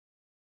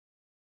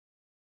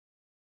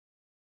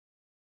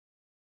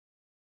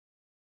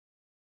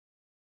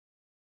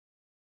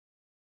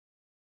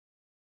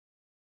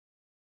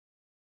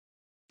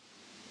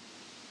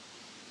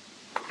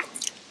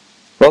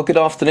Well, good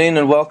afternoon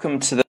and welcome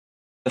to the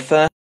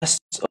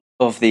first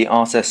of the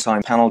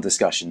ArtSG panel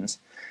discussions.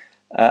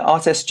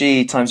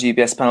 ArtSG times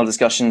UBS panel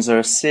discussions are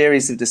a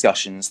series of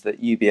discussions that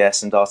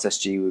UBS and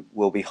ArtSG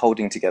will be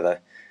holding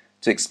together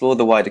to explore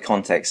the wider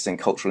context and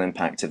cultural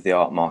impact of the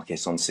art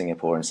market on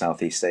Singapore and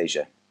Southeast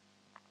Asia.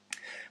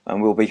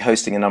 And we'll be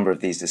hosting a number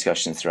of these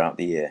discussions throughout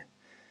the year.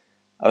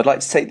 I would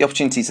like to take the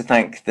opportunity to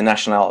thank the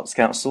National Arts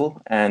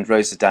Council and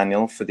Rosa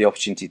Daniel for the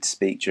opportunity to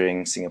speak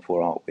during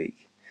Singapore Art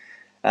Week.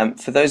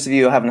 For those of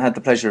you who haven't had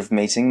the pleasure of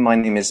meeting, my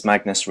name is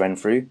Magnus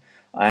Renfrew.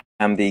 I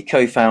am the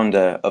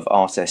co-founder of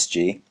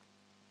ArtSG.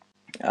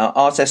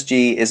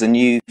 ArtSG is a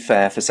new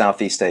fair for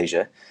Southeast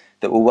Asia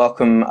that will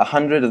welcome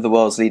 100 of the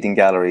world's leading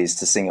galleries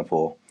to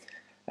Singapore.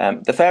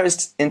 The fair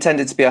is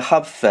intended to be a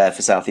hub fair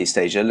for Southeast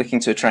Asia, looking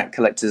to attract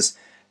collectors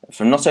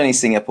from not only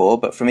Singapore,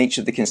 but from each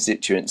of the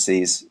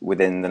constituencies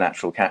within the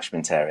natural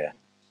catchment area.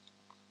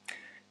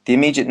 The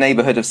immediate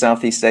neighbourhood of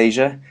Southeast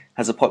Asia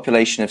has a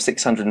population of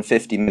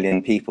 650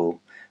 million people,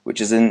 which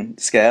is in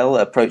scale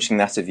approaching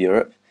that of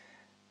Europe,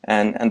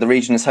 and the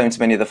region is home to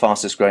many of the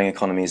fastest growing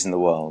economies in the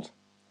world.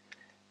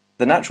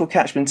 The natural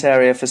catchment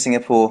area for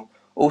Singapore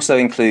also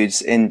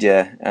includes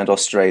India and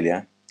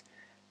Australia,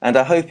 and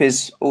our hope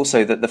is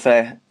also that the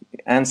fair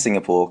and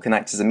Singapore can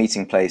act as a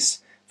meeting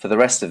place for the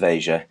rest of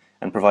Asia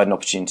and provide an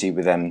opportunity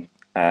with them,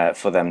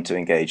 for them to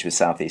engage with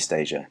Southeast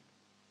Asia.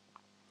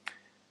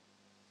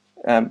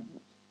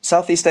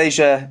 Southeast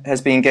Asia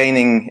has been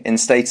gaining in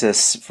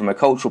status from a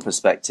cultural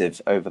perspective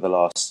over the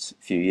last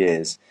few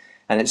years,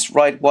 and it's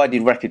widely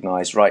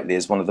recognised rightly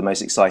as one of the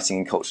most exciting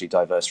and culturally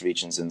diverse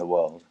regions in the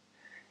world.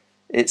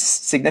 Its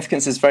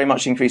significance is very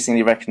much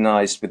increasingly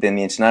recognised within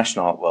the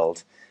international art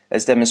world,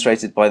 as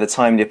demonstrated by the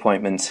timely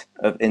appointment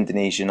of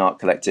Indonesian art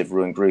collective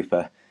Ruang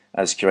Grupa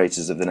as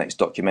curators of the next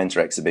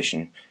documentary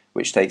exhibition,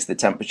 which takes the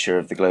temperature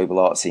of the global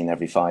art scene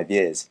every 5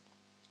 years.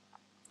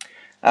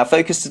 Our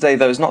focus today,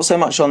 though, is not so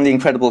much on the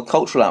incredible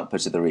cultural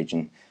output of the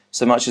region,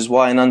 so much as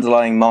why an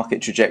underlying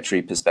market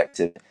trajectory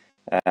perspective,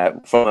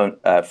 from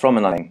an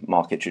underlying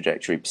market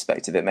trajectory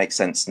perspective, it makes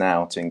sense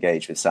now to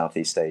engage with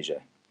Southeast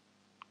Asia.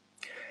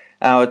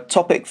 Our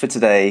topic for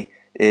today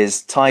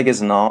is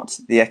Tigers and Art,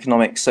 the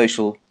economic,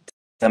 social,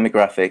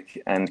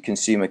 demographic and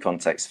consumer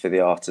context for the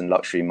art and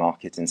luxury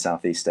market in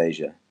Southeast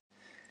Asia.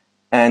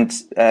 And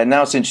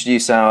now to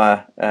introduce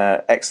our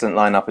excellent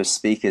lineup of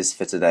speakers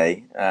for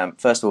today.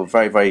 First of all,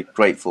 very, very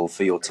grateful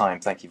for your time.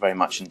 Thank you very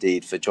much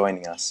indeed for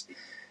joining us.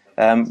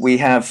 We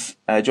have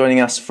joining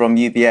us from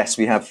UBS,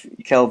 we have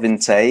Kelvin,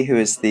 who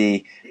is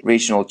the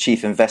Regional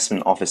Chief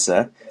Investment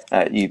Officer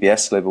at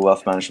UBS Global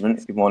Wealth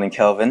Management. Good morning,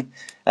 Kelvin.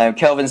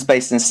 Kelvin's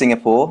based in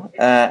Singapore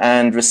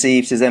and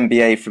received his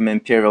MBA from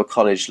Imperial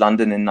College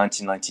London in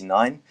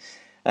 1999.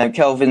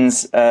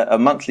 Kelvin's a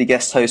monthly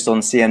guest host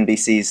on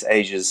CNBC's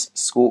Asia's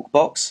Squawk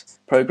Box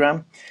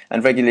programme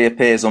and regularly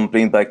appears on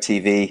Bloomberg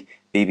TV,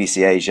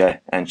 BBC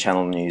Asia and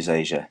Channel News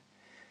Asia.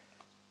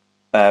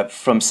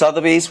 From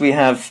Sotheby's we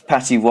have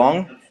Patti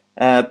Wong.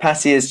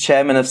 Patti is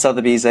chairman of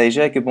Sotheby's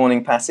Asia. Good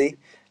morning, Patti,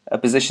 a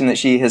position that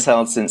she has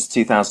held since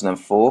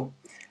 2004.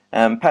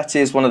 Patti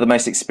is one of the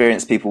most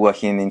experienced people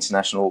working in the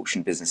international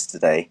auction business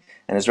today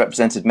and has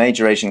represented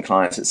major Asian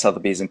clients at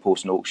Sotheby's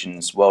important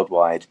auctions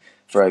worldwide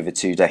for over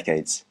 2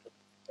 decades.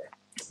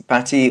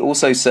 Patti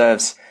also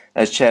serves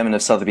as chairman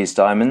of Sotheby's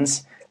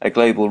Diamonds, a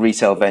global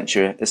retail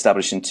venture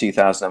established in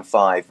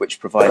 2005, which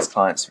provides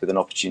clients with an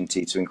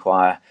opportunity to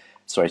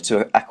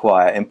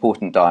acquire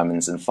important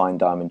diamonds and fine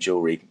diamond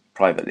jewellery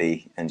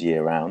privately and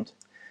year-round.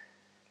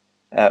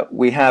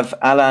 We have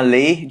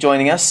Alain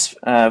joining us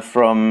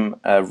from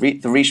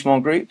the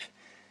Richemont Group.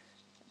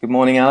 Good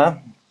morning,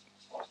 Alain.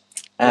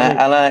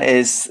 Alain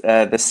is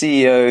the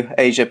CEO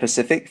Asia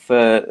Pacific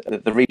for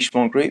the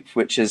Richemont Group,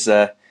 which is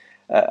a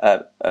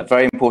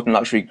very important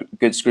luxury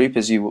goods group,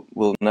 as you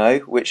will know,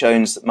 which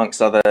owns,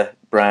 amongst other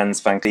brands,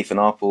 Van Cleef &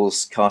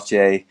 Arpels,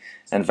 Cartier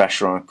and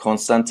Vacheron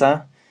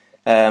Constantin.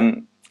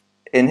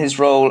 In his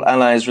role,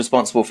 Alain is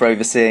responsible for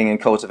overseeing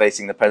and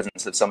cultivating the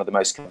presence of some of the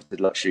most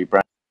coveted luxury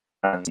brands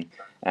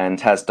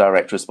and has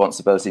direct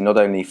responsibility not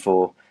only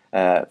for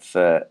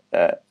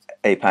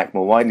APAC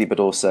more widely, but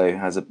also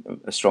has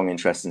a strong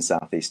interest in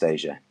Southeast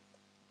Asia.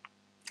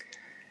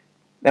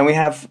 Then we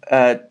have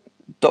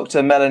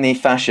Dr. Melanie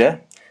Fasche.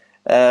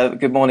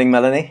 Good morning,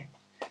 Melanie.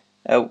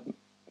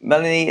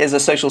 Melanie is a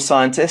social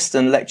scientist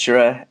and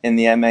lecturer in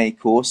the MA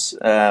course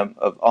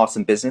of Art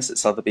and Business at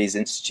Sotheby's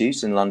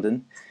Institute in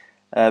London.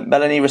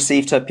 Melanie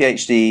received her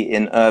PhD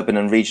in Urban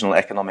and Regional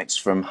Economics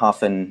from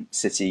Hafen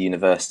City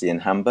University in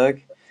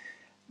Hamburg.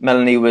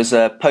 Melanie was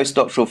a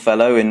postdoctoral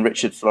fellow in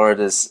Richard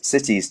Florida's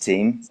Cities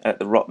team at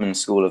the Rotman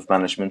School of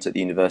Management at the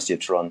University of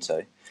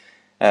Toronto.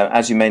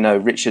 As you may know,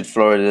 Richard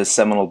Florida's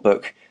seminal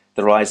book,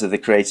 The Rise of the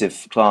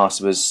Creative Class,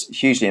 was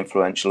hugely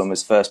influential and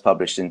was first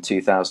published in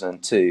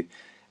 2002.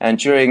 And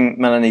during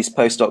Melanie's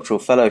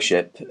postdoctoral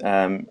fellowship,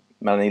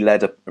 Melanie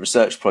led a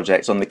research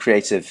project on the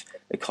creative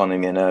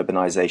economy and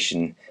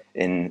urbanization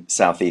in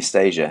Southeast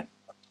Asia.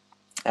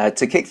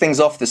 To kick things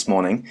off this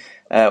morning,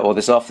 or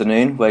this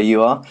afternoon, where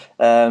you are,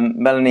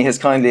 Melanie has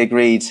kindly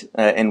agreed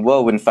in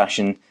whirlwind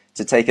fashion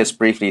to take us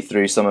briefly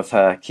through some of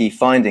her key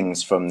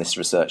findings from this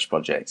research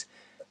project.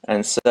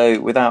 And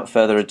so, without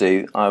further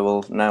ado, I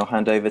will now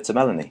hand over to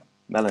Melanie.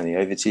 Melanie,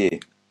 over to you.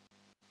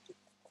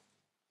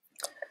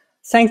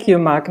 Thank you,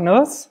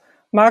 Magnus.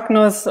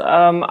 Magnus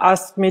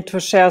asked me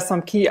to share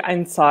some key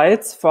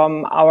insights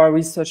from our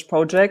research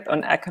project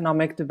on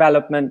economic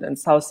development in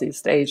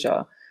Southeast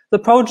Asia. The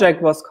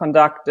project was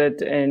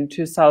conducted in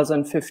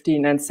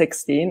 2015 and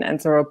 16, and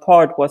the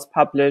report was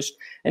published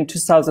in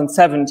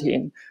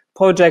 2017. The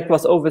project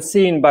was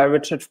overseen by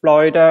Richard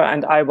Florida,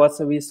 and I was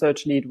the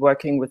research lead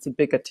working with a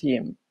bigger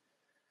team.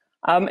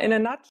 In a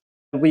nutshell,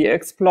 we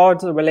explored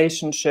the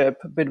relationship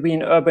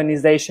between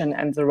urbanization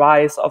and the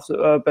rise of the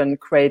urban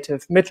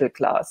creative middle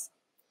class.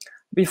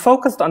 We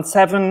focused on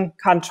 7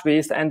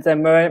 countries and their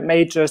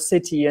major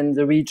city in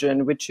the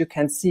region, which you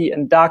can see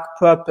in dark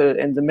purple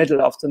in the middle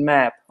of the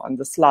map on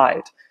the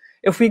slide.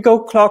 If we go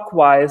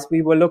clockwise,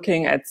 we were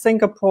looking at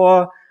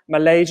Singapore,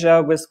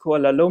 Malaysia with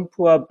Kuala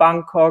Lumpur,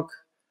 Bangkok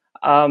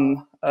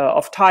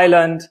of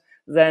Thailand,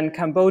 then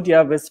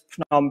Cambodia with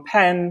Phnom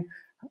Penh,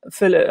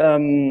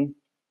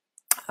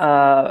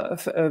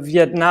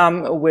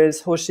 Vietnam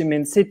with Ho Chi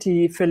Minh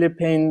City,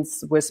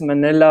 Philippines with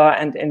Manila,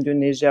 and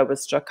Indonesia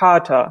with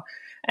Jakarta.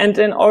 And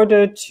in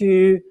order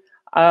to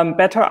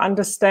better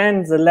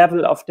understand the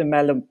level of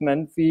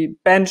development, we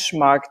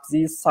benchmarked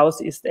these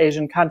Southeast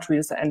Asian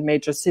countries and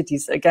major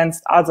cities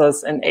against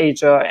others in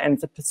Asia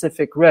and the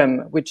Pacific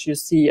Rim, which you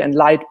see in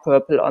light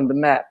purple on the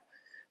map.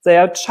 They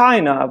are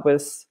China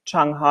with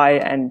Shanghai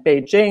and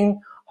Beijing,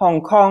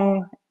 Hong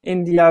Kong,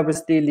 India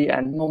with Delhi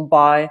and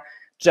Mumbai,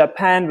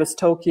 Japan with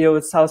Tokyo,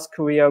 South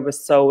Korea with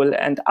Seoul,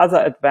 and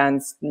other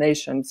advanced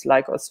nations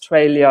like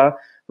Australia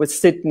with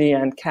Sydney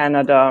and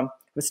Canada,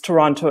 with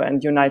Toronto,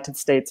 and United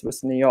States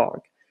with New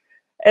York.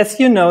 As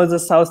you know, the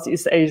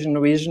Southeast Asian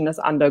region is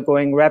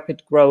undergoing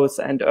rapid growth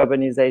and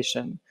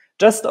urbanization.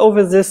 Just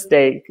over this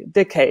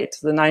decade,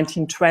 the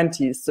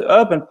 1920s, the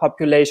urban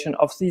population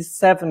of these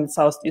 7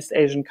 Southeast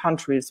Asian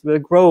countries will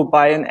grow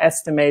by an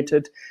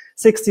estimated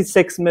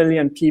 66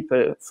 million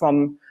people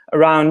from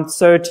around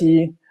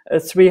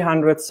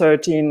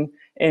 313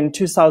 in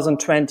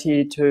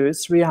 2020 to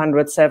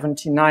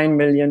 379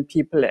 million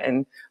people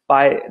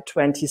by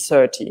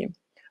 2030.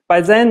 By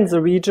then,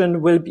 the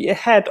region will be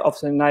ahead of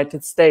the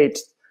United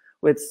States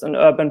with an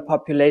urban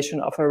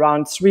population of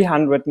around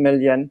 300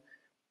 million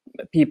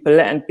people,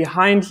 and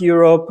behind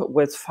Europe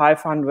with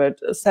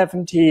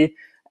 570,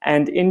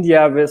 and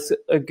India with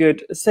a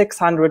good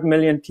 600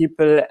 million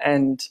people,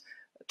 and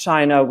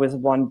China with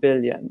 1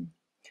 billion.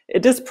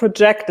 It is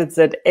projected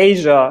that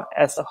Asia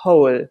as a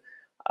whole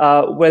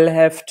will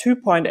have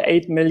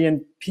 2.8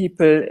 million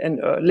people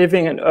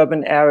living in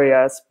urban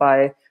areas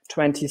by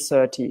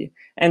 2030,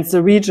 and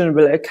the region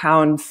will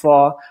account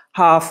for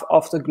half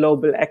of the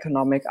global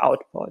economic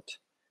output.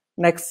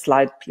 Next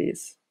slide,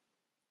 please.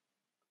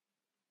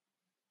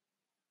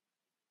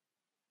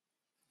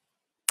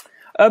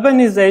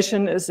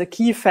 Urbanization is a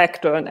key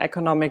factor in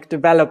economic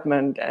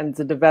development and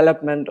the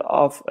development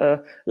of a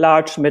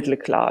large middle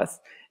class.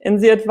 In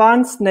the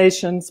advanced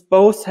nations,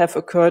 both have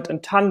occurred in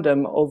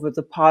tandem over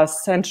the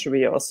past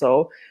century or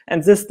so,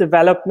 and this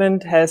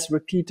development has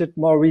repeated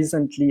more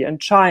recently in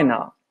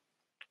China.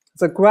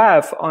 The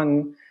graph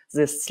on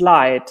this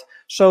slide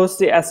shows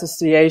the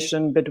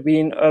association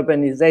between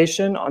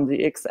urbanization on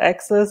the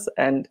x-axis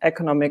and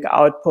economic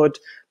output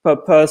per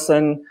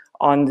person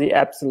on the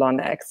epsilon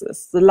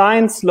axis. The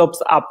line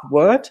slopes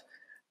upward,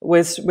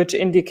 which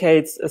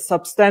indicates a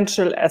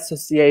substantial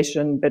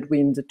association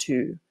between the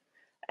two.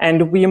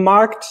 And we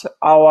marked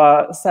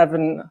our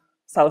 7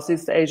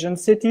 Southeast Asian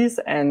cities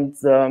and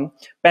the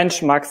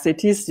benchmark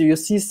cities. You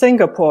see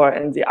Singapore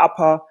in the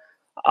upper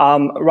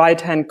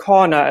right-hand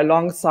corner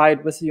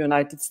alongside with the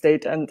United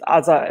States and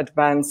other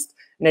advanced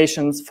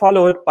nations,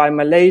 followed by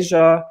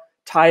Malaysia,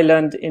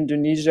 Thailand,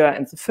 Indonesia,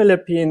 and the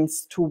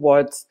Philippines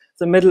towards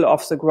the middle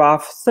of the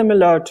graph,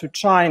 similar to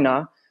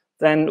China,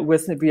 then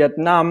with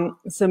Vietnam,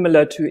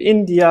 similar to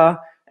India,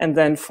 and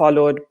then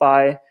followed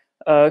by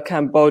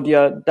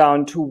Cambodia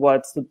down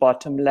towards the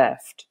bottom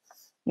left.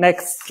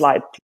 Next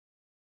slide, please.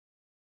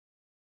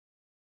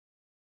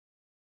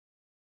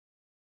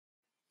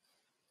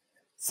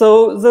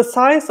 So the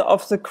size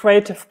of the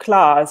creative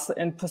class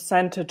in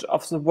percentage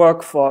of the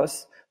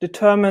workforce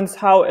determines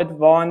how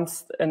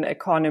advanced an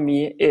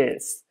economy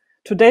is.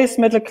 Today's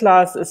middle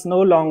class is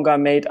no longer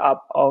made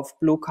up of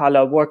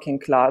blue-collar working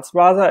class.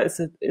 Rather, it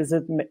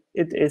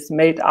is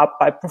made up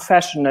by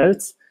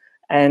professionals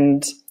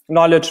and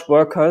knowledge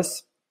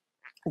workers.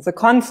 The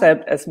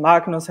concept, as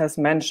Magnus has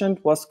mentioned,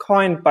 was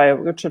coined by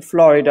Richard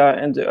Florida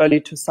in the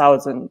early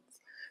 2000s,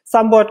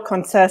 somewhat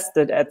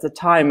contested at the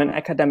time in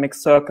academic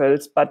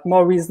circles, but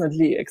more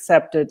recently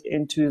accepted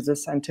into the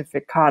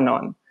scientific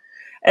canon.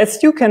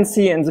 As you can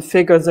see in the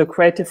figure, the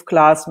creative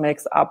class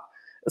makes up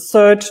a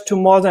third to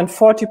more than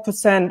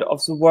 40%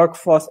 of the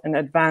workforce in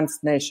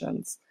advanced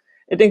nations.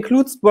 It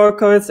includes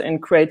workers in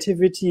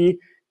creativity,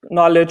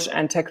 knowledge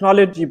and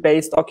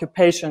technology-based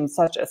occupations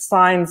such as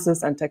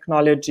sciences and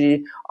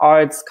technology,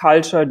 arts,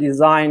 culture,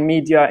 design,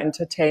 media,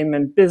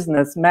 entertainment,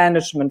 business,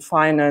 management,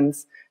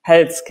 finance,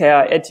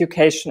 healthcare,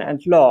 education,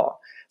 and law.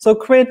 So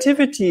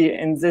creativity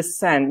in this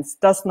sense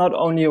does not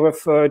only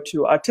refer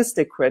to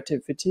artistic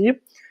creativity,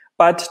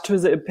 but to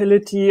the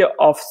ability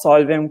of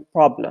solving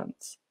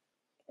problems.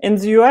 In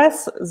the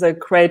US, the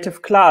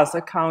creative class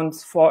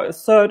accounts for a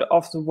third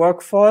of the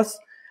workforce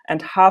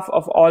and half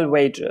of all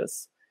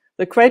wages.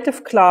 The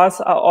creative class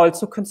are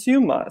also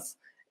consumers.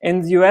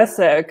 In the US,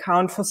 they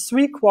account for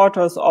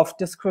 3/4 of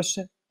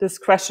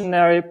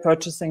discretionary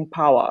purchasing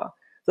power.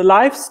 The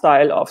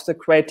lifestyle of the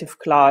creative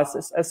class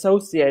is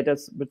associated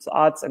with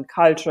arts and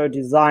culture,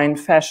 design,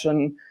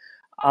 fashion,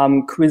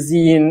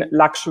 cuisine,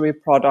 luxury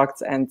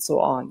products, and so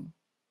on.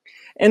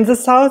 In the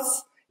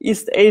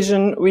Southeast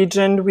Asian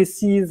region, we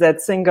see that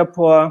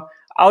Singapore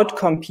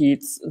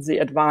outcompetes the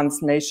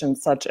advanced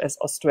nations such as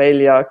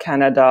Australia,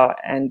 Canada,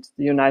 and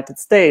the United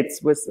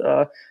States with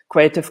a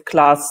creative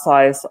class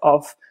size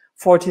of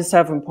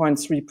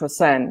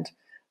 47.3%.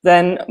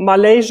 Then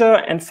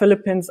Malaysia and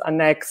Philippines are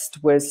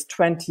next with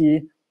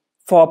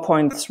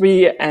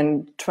 24.3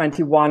 and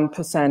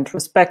 21%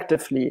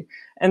 respectively.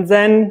 And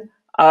then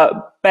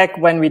back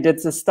when we did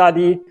the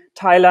study,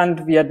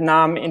 Thailand,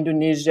 Vietnam,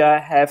 Indonesia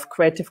have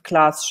creative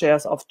class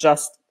shares of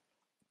just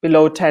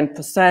below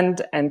 10%,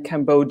 and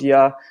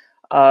Cambodia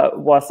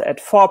was at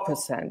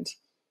 4%.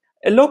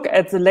 A look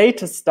at the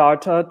latest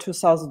data,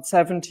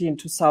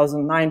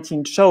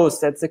 2017-2019, shows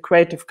that the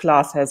creative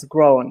class has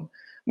grown.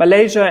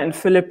 Malaysia and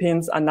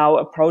Philippines are now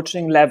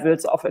approaching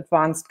levels of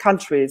advanced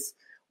countries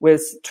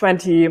with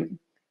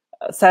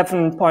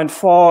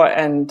 27.4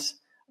 and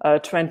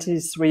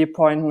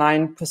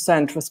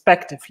 23.9%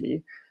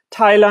 respectively.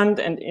 Thailand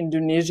and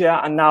Indonesia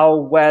are now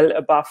well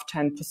above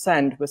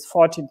 10%, with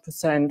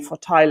 14% for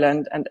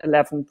Thailand and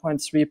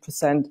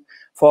 11.3%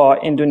 for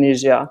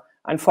Indonesia.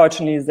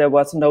 Unfortunately, there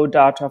was no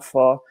data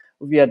for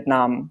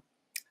Vietnam.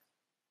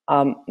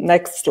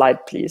 Next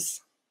slide,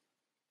 please.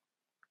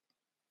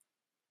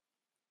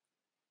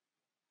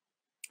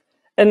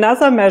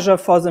 Another measure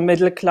for the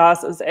middle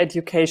class is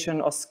education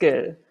or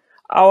skill.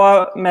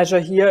 Our measure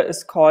here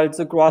is called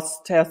the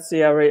gross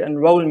tertiary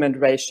enrollment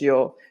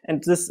ratio,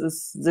 and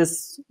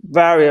this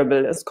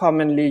variable is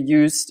commonly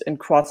used in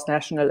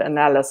cross-national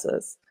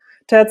analysis.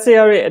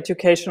 Tertiary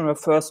education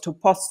refers to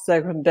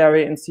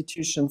post-secondary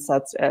institutions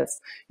such as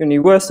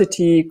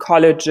university,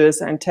 colleges,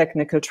 and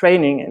technical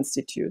training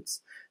institutes.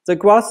 The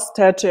gross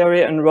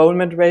tertiary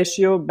enrollment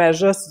ratio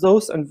measures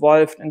those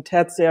involved in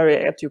tertiary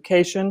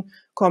education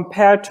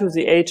compared to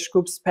the age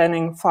group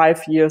spanning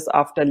 5 years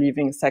after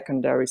leaving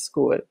secondary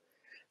school.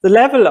 The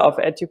level of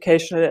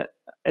educational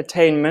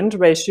attainment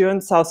ratio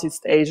in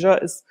Southeast Asia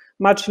is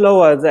much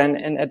lower than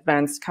in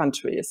advanced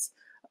countries.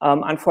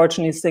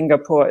 Unfortunately,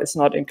 Singapore is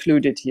not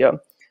included here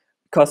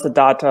because the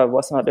data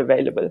was not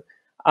available.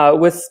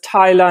 With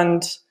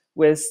Thailand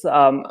with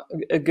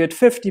a good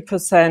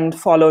 50%,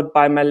 followed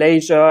by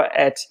Malaysia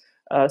at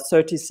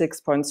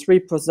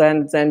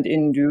 36.3%, then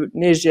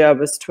Indonesia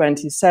with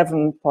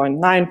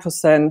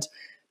 27.9%,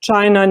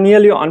 China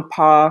nearly on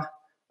par,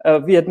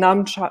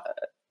 Vietnam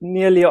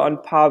nearly on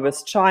par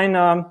with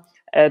China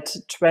at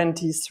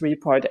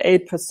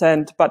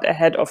 23.8%, but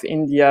ahead of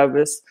India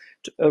with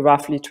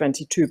roughly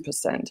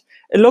 22%.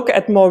 A look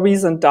at more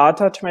recent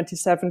data,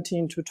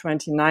 2017 to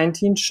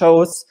 2019,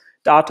 shows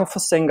data for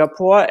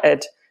Singapore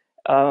at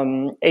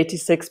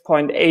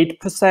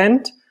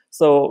 86.8%,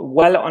 so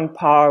well on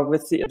par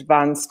with the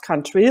advanced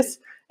countries.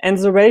 And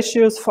the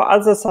ratios for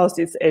other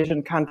Southeast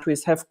Asian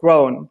countries have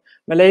grown.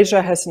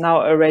 Malaysia has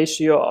now a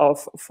ratio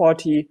of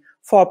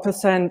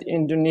 44%,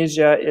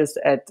 Indonesia is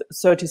at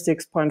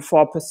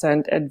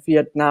 36.4%, and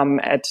Vietnam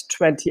at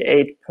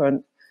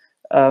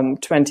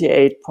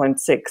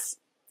 28.6.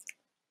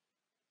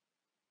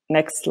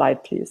 Next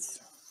slide,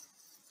 please.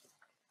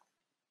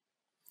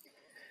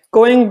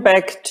 Going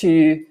back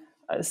to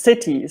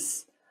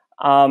cities,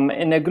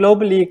 in a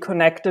globally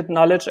connected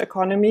knowledge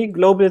economy,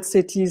 global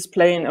cities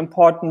play an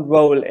important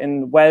role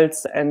in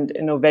wealth and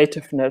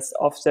innovativeness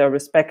of their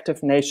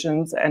respective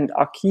nations and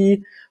are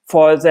key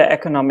for their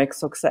economic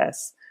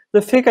success.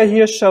 The figure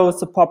here shows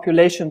the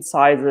population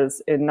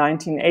sizes in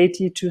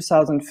 1980,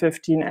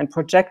 2015, and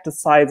projected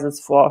sizes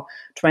for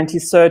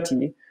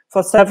 2030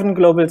 for 7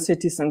 global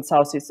cities in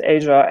Southeast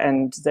Asia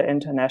and the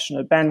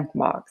international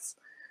benchmarks.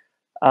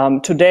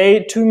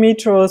 Today, 2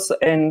 metros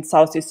in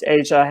Southeast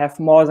Asia have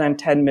more than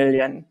 10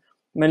 million.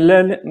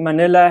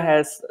 Manila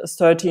has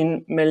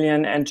 13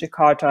 million and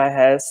Jakarta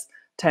has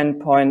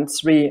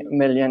 10.3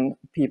 million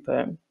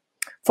people.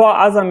 4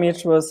 other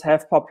metros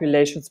have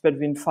populations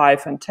between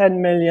 5 and 10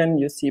 million.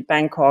 You see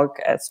Bangkok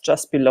as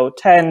just below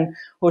 10,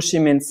 Ho Chi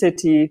Minh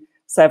City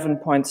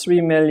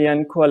 7.3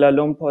 million, Kuala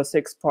Lumpur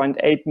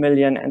 6.8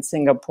 million, and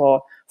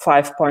Singapore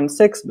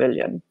 5.6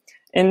 million.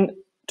 In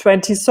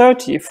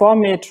 2030, 4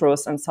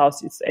 metros in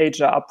Southeast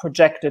Asia are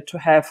projected to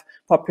have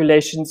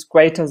populations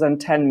greater than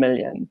 10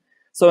 million.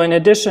 So in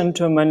addition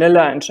to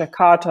Manila and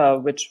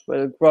Jakarta, which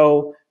will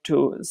grow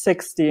to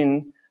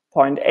 16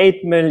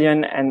 11.8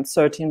 million and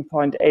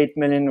 13.8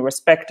 million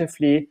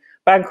respectively.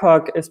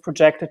 Bangkok is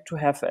projected to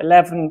have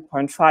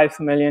 11.5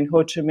 million. Ho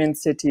Chi Minh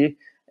City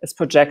is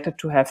projected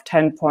to have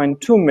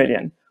 10.2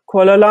 million.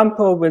 Kuala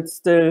Lumpur will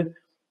still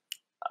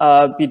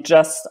be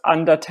just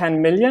under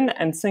 10 million,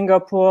 and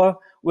Singapore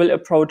will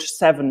approach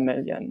 7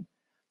 million.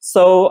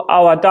 So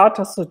our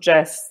data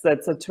suggests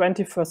that the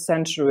 21st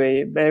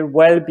century may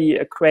well be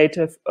a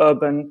creative,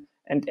 urban,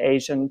 and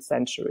Asian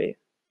century.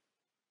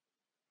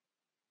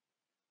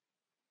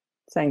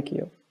 Thank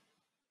you.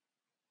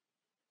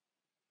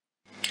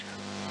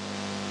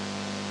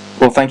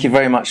 Well, thank you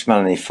very much,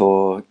 Melanie,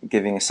 for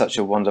giving us such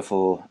a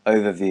wonderful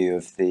overview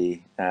of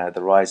the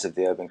rise of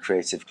the urban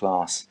creative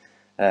class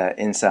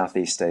in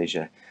Southeast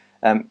Asia.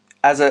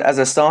 As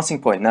a starting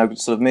point, now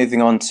sort of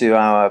moving on to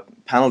our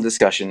panel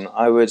discussion,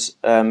 I would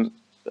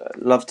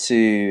love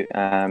to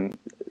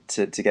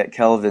get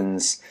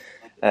Kelvin's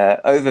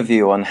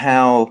overview on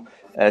how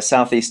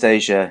Southeast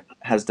Asia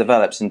has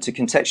developed, and to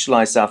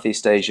contextualize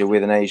Southeast Asia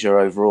within Asia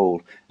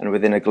overall and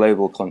within a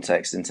global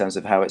context in terms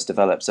of how it's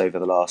developed over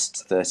the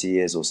last 30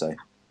 years or so.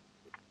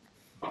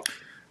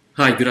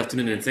 Hi, good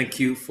afternoon, and thank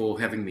you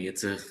for having me.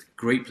 It's a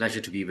great pleasure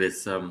to be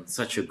with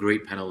such a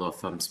great panel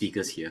of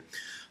speakers here.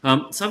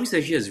 Southeast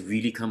Asia has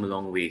really come a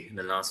long way in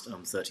the last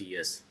 30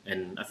 years.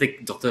 And I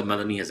think Dr.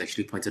 Melanie has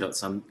actually pointed out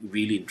some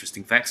really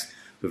interesting facts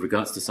with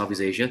regards to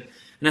Southeast Asia.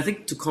 And I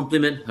think to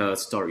complement her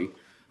story,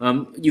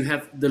 you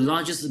have the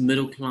largest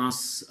middle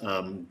class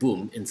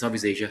boom in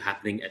Southeast Asia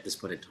happening at this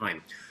point in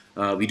time.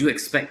 We do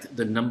expect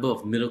the number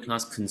of middle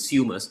class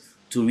consumers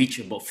to reach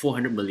about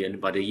 400 million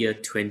by the year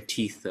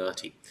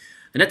 2030.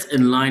 And that's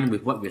in line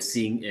with what we're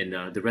seeing in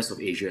the rest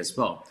of Asia as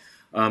well.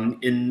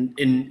 In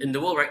the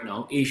world right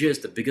now, Asia is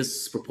the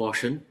biggest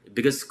proportion,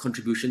 biggest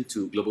contribution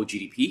to global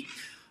GDP.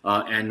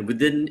 And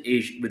within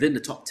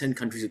the top 10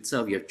 countries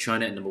itself, you have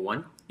China at number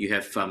 1, you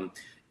have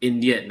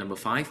India at number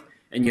 5,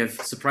 and you have,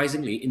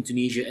 surprisingly,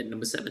 Indonesia at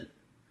number 7.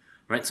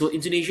 Right? So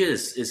Indonesia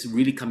is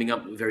really coming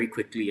up very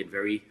quickly and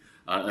very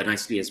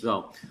nicely as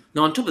well.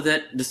 Now, on top of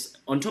that,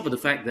 on top of the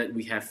fact that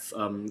we have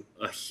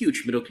a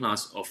huge middle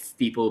class of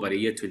people by the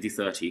year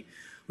 2030,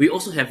 we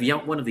also have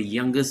one of the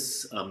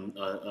youngest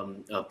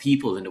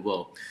people in the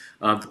world.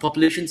 The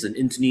populations in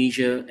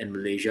Indonesia and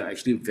Malaysia are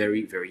actually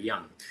very, very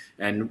young.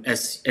 And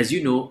as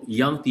you know,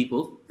 young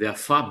people, they are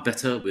far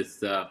better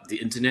with the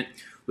internet,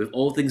 with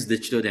all things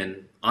digital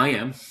than I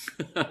am.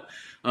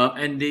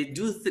 And they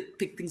do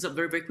pick things up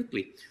very, very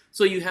quickly.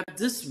 So you have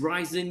this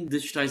rising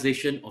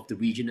digitization of the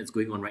region that's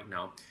going on right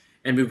now.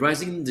 And with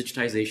rising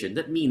digitization,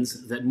 that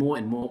means that more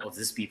and more of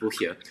these people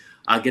here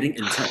are getting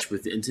in touch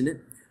with the internet.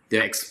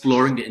 They're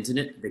exploring the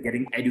internet, they're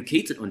getting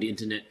educated on the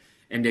internet,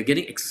 and they're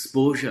getting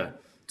exposure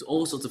to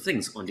all sorts of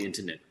things on the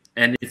internet.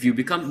 And if you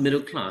become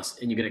middle class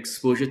and you get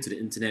exposure to the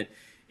internet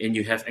and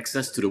you have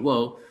access to the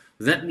world,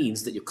 that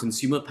means that your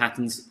consumer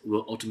patterns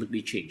will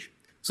ultimately change.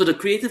 So the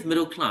creative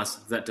middle class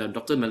that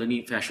Dr.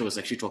 Melanie Fasche was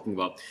actually talking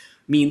about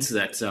means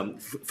that,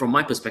 from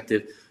my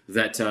perspective,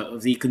 that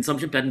the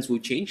consumption patterns will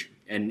change,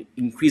 and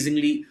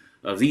increasingly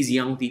these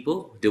young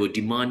people, they will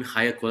demand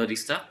higher quality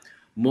stuff,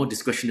 more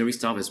discretionary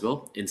stuff as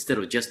well, instead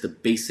of just the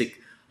basic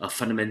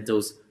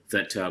fundamentals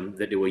that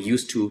they were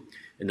used to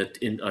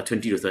in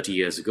 20 to 30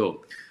 years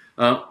ago.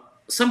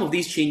 Some of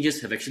these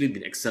changes have actually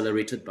been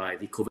accelerated by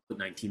the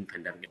COVID-19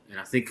 pandemic, and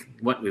I think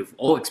what we've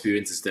all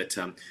experienced is that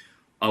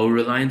our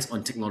reliance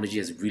on technology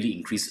has really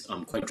increased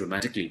quite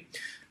dramatically.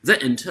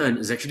 That in turn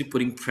is actually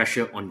putting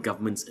pressure on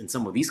governments in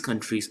some of these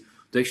countries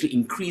to actually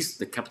increase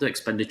the capital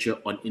expenditure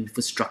on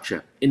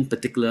infrastructure, in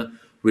particular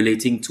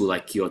relating to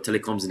like your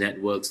telecoms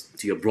networks,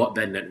 to your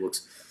broadband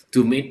networks,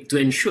 to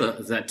ensure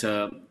that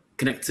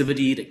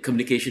connectivity, that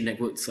communication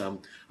networks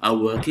are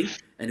working,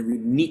 and we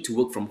need to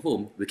work from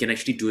home, we can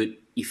actually do it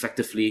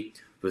effectively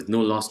with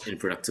no loss in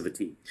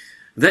productivity.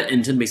 That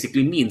in turn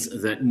basically means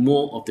that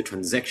more of the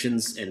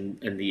transactions and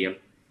the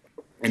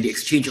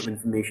exchange of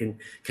information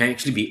can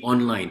actually be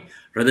online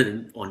rather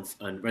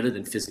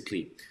than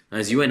physically.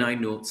 As you and I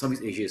know,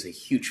 Southeast Asia is a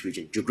huge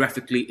region.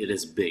 Geographically, it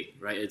is big,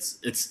 right?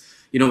 It's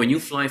you know, when you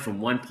fly from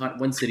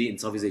one city in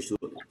Southeast Asia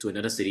to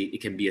another city, it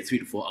can be a 3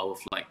 to 4 hour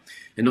flight,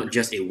 and not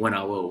just a 1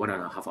 hour or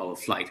 1.5 hour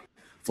flight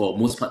for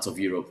most parts of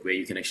Europe where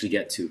you can actually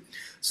get to.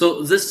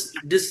 So this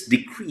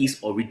decrease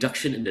or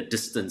reduction in the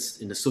distance,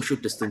 in the social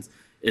distance,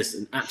 is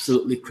an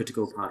absolutely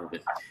critical part of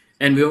it.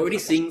 And we're already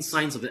seeing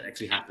signs of it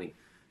actually happening.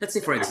 Let's say,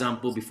 for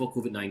example, before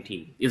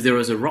COVID-19, if there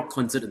was a rock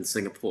concert in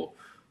Singapore,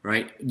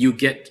 right, you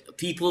get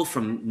people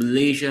from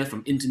Malaysia,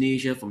 from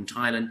Indonesia, from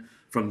Thailand,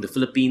 from the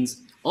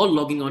Philippines, all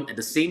logging on at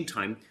the same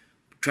time,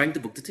 trying to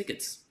book the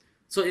tickets.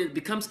 So it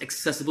becomes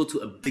accessible to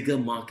a bigger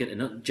market and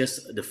not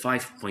just the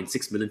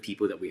 5.6 million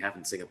people that we have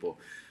in Singapore.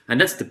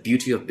 And that's the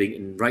beauty of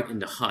being right in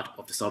the heart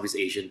of the Southeast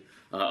Asian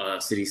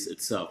cities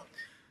itself.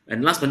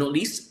 And last but not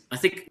least, I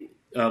think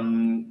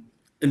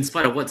in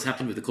spite of what's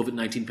happened with the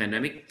COVID-19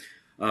 pandemic,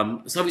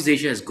 Southeast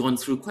Asia has gone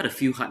through quite a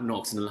few hard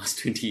knocks in the last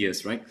 20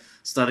 years, right?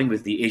 Starting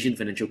with the Asian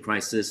financial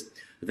crisis,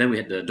 then we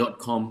had the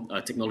dot-com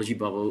technology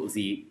bubble,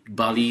 the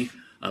Bali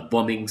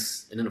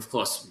bombings, and then, of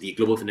course, the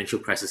global financial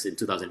crisis in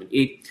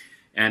 2008.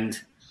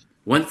 And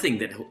one thing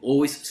that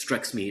always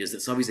strikes me is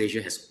that Southeast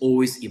Asia has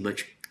always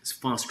emerged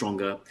far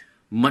stronger,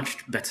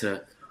 much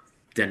better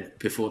than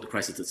before the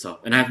crisis itself.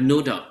 And I have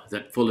no doubt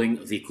that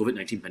following the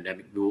COVID-19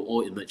 pandemic, we will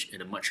all emerge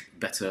in a much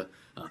better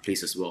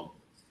place as well.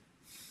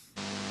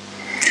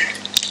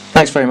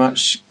 Thanks very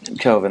much,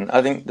 Kelvin.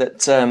 I think that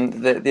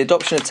the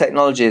adoption of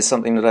technology is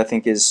something that I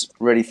think is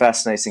really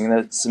fascinating. And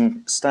there's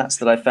some stats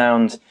that I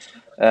found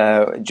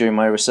during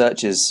my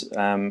researches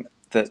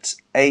that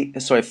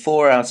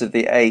 4 out of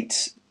the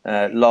 8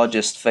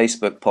 largest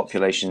Facebook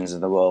populations in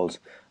the world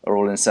are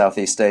all in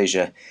Southeast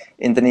Asia.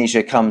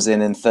 Indonesia comes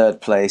in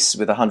third place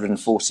with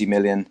 140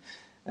 million,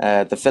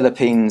 the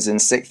Philippines in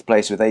 6th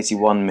place with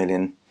 81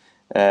 million,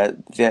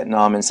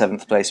 Vietnam in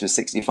 7th place with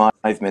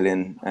 65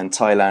 million, and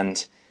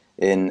Thailand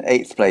in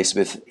 8th place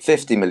with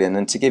 50 million.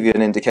 And to give you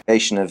an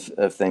indication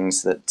of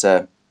things,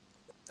 that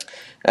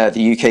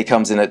the UK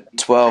comes in at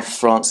 12th,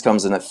 France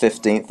comes in at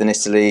 15th, and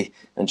Italy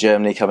and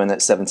Germany come in at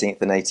 17th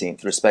and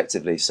 18th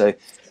respectively. So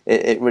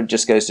it really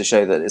just goes to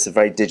show that it's a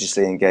very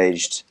digitally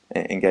engaged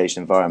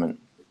environment.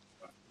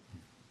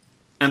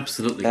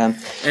 Absolutely, and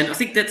I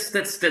think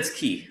that's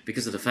key,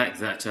 because of the fact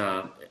that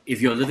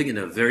if you're living in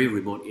a very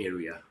remote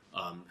area,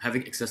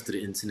 having access to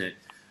the internet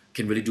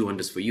can really do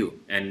wonders for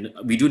you. And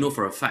we do know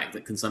for a fact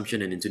that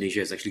consumption in Indonesia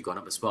has actually gone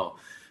up as well,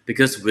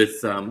 because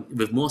with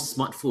more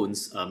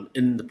smartphones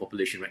in the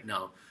population right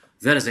now,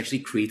 that has actually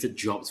created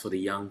jobs for the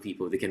young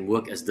people. They can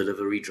work as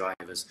delivery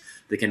drivers.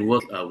 They can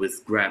work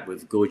with Grab,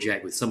 with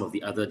Gojek, with some of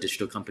the other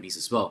digital companies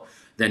as well.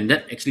 Then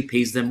that actually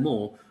pays them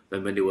more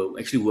than when they were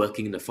actually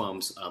working in the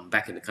farms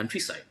back in the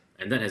countryside.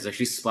 And that is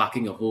actually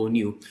sparking a whole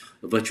new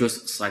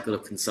virtuous cycle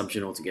of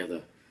consumption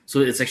altogether.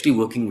 So it's actually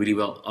working really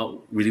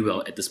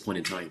well at this point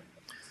in time.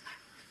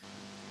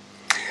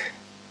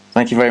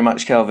 Thank you very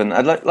much, Kelvin.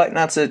 I'd like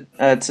now to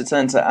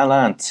turn to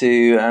Alain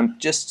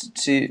just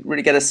to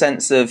really get a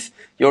sense of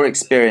your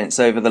experience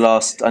over the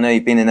last. I know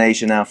you've been in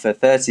Asia now for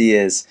 30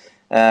 years,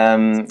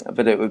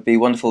 but it would be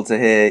wonderful to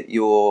hear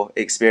your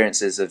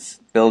experiences of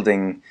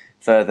building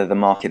further the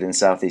market in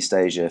Southeast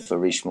Asia for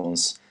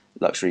Richemont's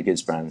luxury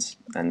goods brands,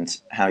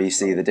 and how you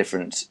see the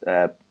different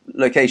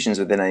locations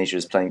within Asia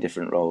as playing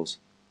different roles.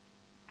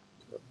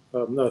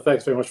 No,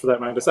 thanks very much for that,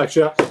 Magnus.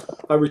 Actually,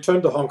 I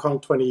returned to Hong Kong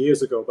 20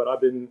 years ago, but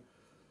I've been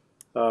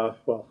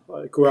well,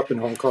 I grew up in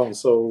Hong Kong,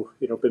 so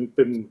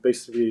been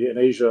basically in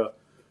Asia,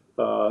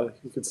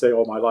 you could say,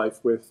 all my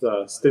life, with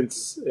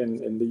stints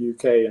in the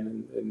UK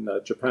and in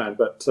Japan.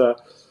 But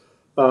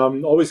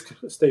always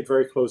stayed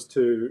very close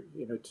to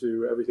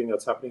to everything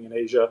that's happening in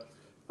Asia.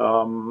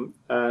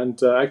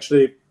 And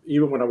actually,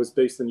 even when I was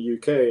based in the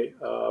UK,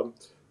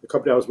 the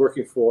company I was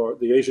working for,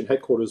 the Asian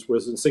headquarters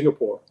was in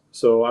Singapore.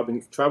 So I've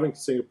been traveling to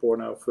Singapore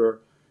now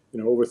for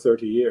over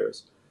 30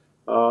 years.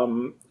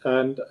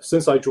 And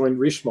since I joined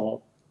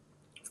Richemont,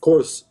 of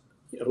course,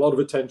 a lot of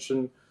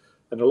attention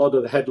and a lot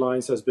of the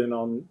headlines has been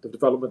on the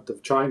development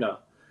of China.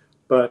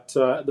 But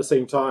at the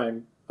same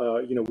time,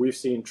 we've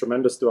seen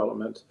tremendous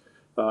development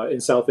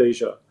in South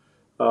Asia.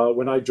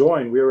 When I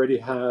joined, we already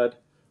had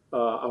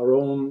our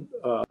own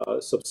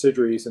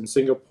subsidiaries in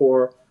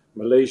Singapore,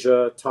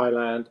 Malaysia,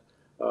 Thailand,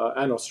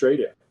 and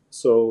Australia.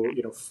 So,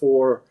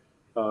 4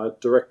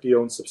 directly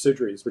owned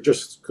subsidiaries, which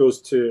just goes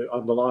to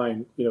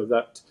underline,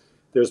 that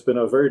there's been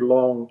a very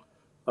long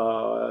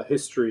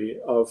history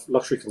of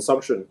luxury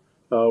consumption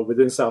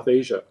within South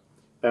Asia.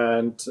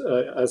 And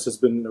as has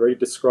been already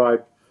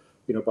described,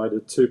 by the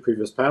 2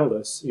 previous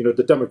panelists,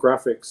 the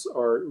demographics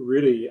are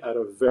really at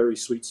a very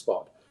sweet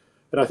spot.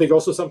 And I think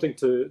also something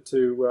to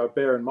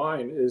bear in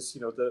mind is,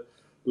 the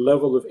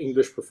level of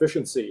English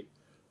proficiency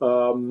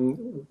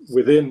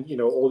within,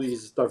 all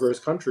these diverse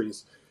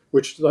countries,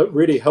 which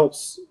really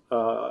helps,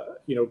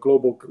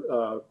 global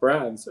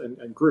brands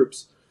and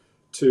groups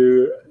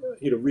to,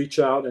 reach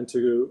out and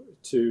to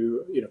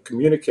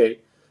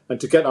communicate and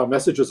to get our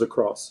messages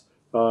across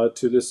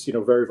to this,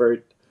 very,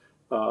 very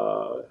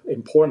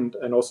important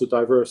and also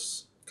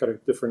diverse kind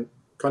of different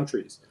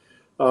countries.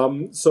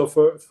 So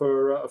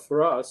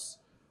for us,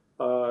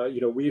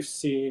 we've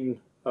seen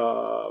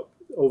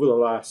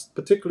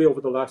particularly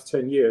over the last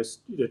 10 years,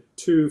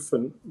 2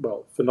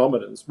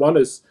 phenomenons. One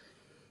is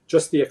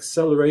just the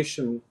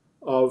acceleration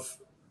of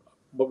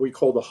what we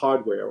call the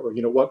hardware, or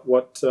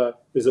what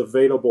is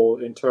available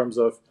in terms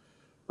of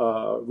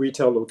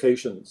retail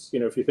locations.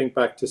 If you think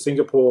back to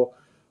Singapore,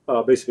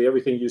 basically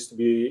everything used to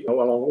be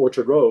along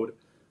Orchard Road,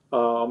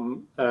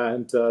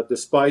 and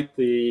despite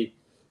the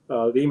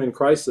Lehman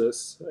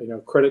crisis,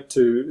 credit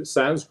to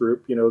Sands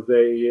Group,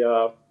 they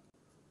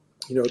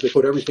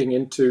put everything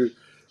into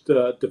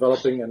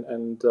developing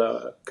and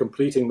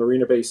completing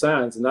Marina Bay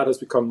Sands, and that has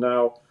become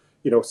now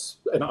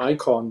an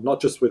icon, not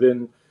just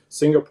within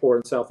Singapore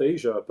and South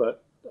Asia,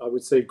 but I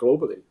would say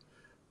globally.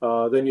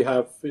 Then you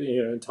have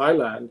in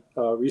Thailand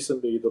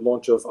recently the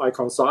launch of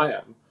Icon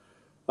Siam,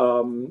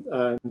 and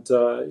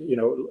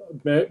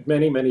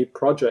many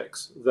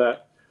projects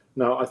that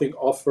now I think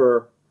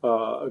offer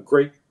a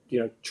great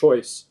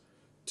choice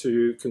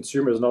to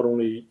consumers not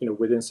only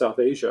within South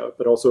Asia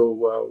but also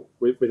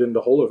within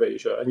the whole of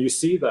Asia, and you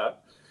see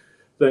that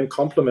then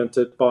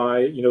complemented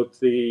by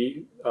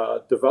the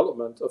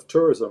development of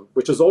tourism,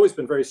 which has always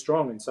been very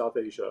strong in South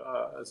Asia.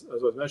 As I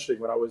was mentioning,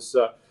 when I was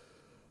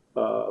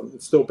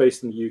still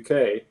based in the UK,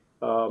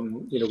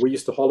 we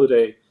used to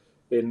holiday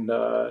in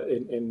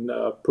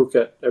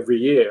Phuket every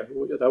year.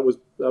 That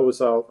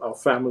was our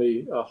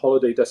family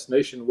holiday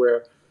destination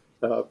where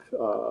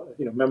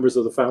members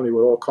of the family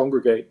would all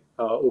congregate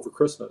over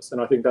Christmas, and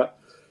I think that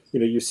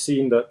you've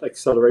seen that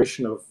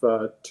acceleration of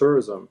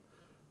tourism.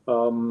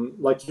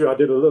 Like you, I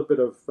did a little bit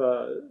of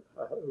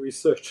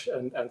research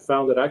and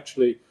found that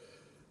actually,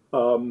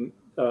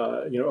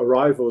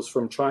 arrivals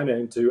from China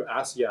into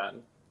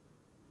ASEAN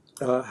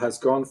has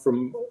gone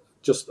from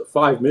just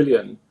 5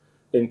 million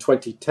in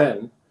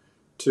 2010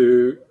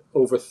 to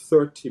over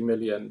 30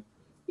 million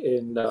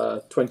in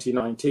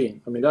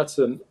 2019. I mean, that's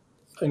an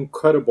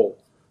incredible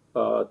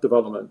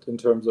development in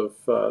terms of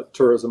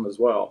tourism as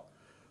well.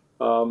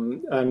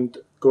 And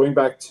going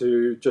back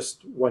to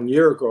just 1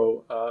 year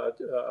ago,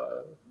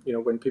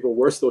 when people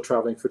were still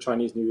traveling for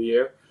Chinese New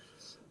Year,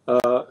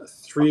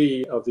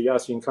 3 of the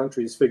ASEAN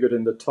countries figured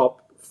in the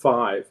top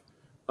 5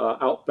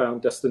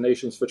 outbound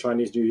destinations for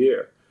Chinese New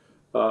Year,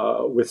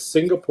 with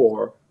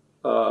Singapore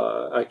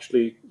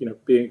actually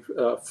being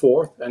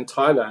 4th and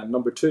Thailand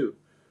number 2.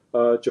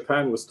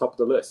 Japan was top of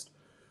the list.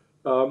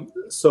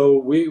 So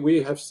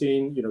we have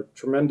seen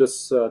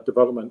tremendous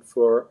development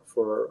for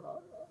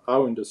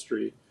our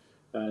industry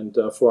and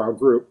for our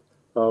group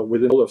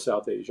within all of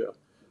South Asia.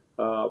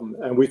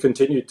 And we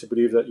continue to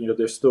believe that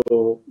there's still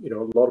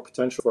a lot of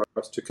potential for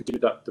us to continue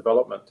that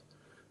development.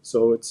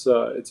 So it's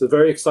a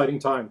very exciting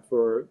time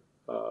for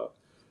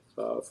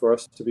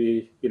us to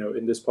be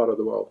in this part of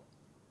the world.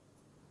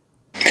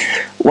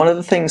 One of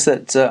the things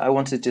that I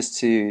wanted just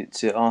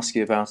to ask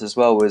you about as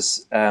well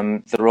was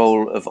the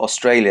role of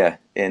Australia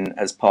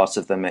as part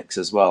of the mix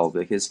as well,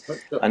 because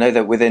I know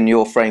that within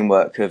your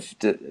framework of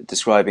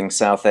describing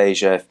South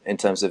Asia in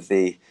terms of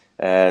the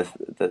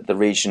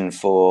region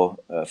for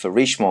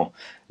Richemont,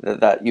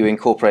 that you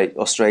incorporate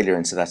Australia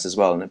into that as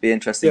well, and it'd be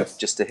interesting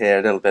just to hear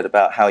a little bit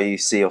about how you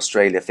see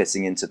Australia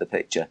fitting into the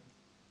picture.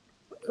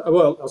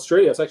 Well,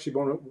 Australia has actually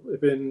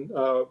been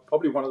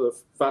probably one of the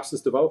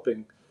fastest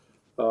developing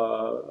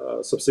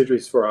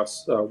subsidiaries for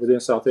us within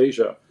South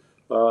Asia.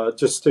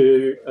 Just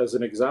as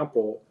an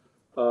example,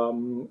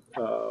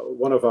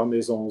 one of our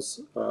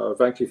maisons,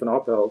 Van Cleef &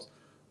 Arpels,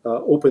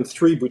 opened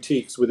 3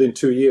 boutiques within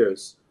 2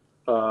 years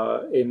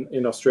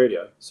in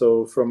Australia.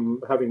 So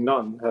from having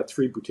none, had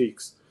 3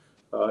 boutiques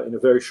in a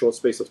very short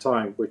space of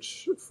time,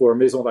 which for a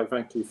maison like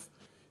Van Cleef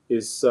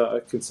is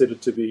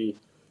considered to be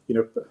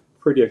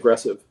pretty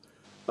aggressive.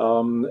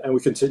 And we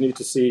continue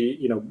to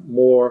see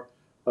more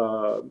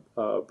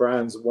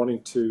brands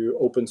wanting to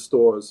open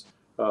stores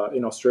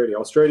in Australia.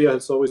 Australia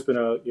has always been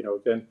a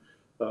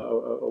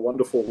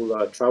wonderful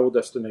travel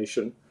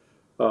destination.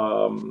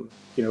 A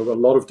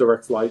lot of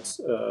direct flights.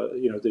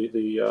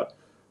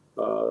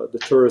 The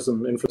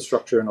tourism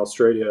infrastructure in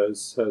Australia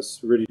has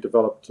really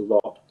developed a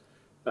lot,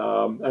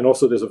 and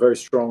also there's a very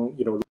strong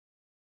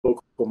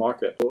local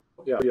market. So,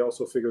 it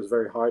also figures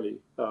very highly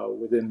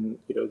within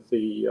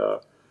the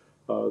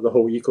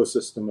whole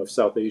ecosystem of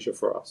South Asia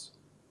for us.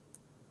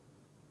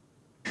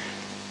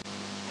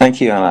 Thank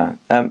you, Alain.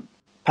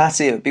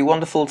 Patti, it would be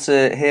wonderful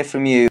to hear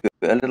from you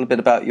a little bit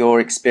about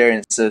your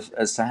experience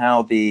as to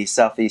how the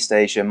Southeast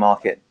Asia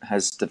market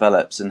has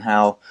developed and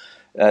how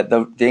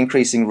the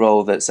increasing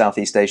role that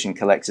Southeast Asian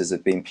collectors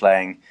have been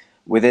playing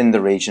within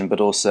the region,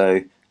 but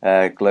also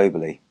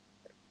globally.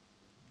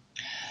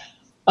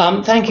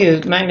 Thank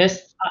you, Magnus.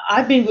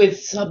 I've been with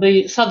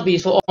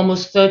Sotheby's for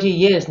almost 30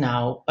 years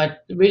now,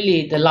 but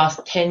really the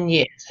last 10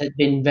 years has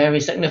been very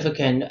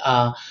significant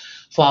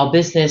for our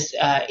business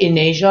in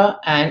Asia,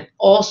 and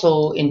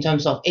also in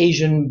terms of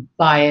Asian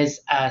buyers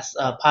as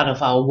part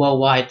of our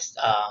worldwide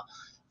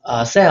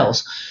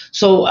sales.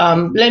 So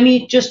let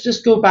me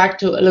just go back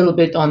to a little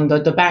bit on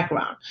the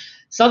background.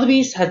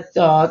 Sotheby's had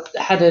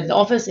an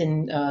office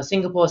in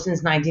Singapore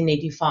since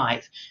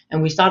 1985,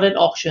 and we started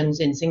auctions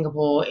in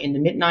Singapore in the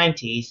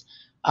mid-90s,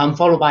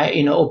 followed by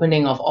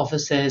opening of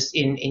offices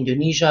in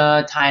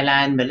Indonesia,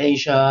 Thailand,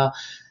 Malaysia,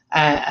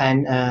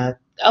 and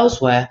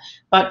elsewhere.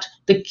 But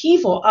the key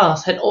for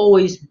us had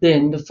always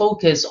been the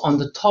focus on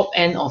the top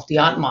end of the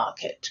art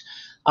market.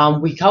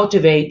 We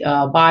cultivate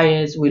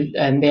buyers,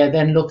 and they are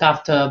then looked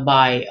after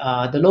by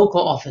the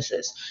local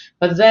offices.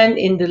 But then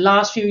in the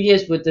last few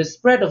years, with the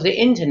spread of the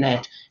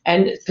internet,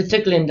 and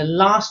particularly in the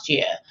last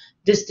year,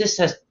 this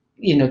has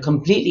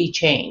completely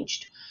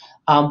changed.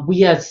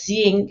 We are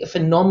seeing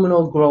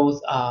phenomenal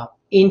growth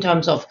in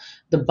terms of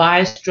the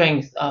buyer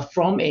strength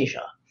from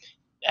Asia.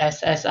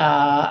 As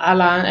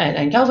Alain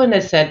and Kelvin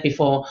has said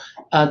before,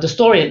 the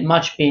story had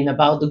much been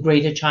about the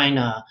Greater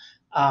China.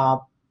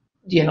 How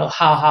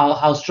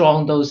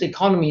strong those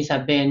economies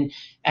have been,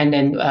 and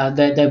then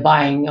their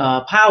buying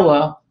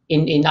power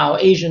in our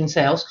Asian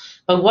sales.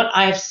 But what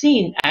I've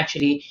seen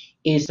actually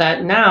is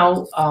that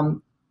now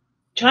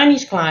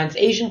Chinese clients,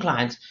 Asian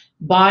clients,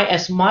 buy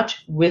as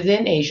much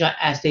within Asia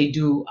as they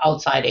do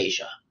outside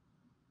Asia.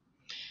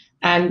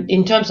 And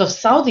in terms of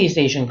Southeast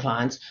Asian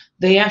clients,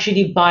 they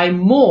actually buy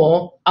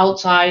more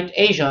outside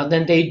Asia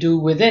than they do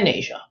within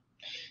Asia.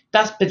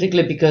 That's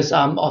particularly because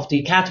of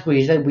the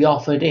categories that we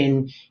offered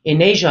in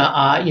Asia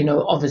are,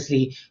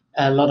 obviously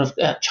a lot of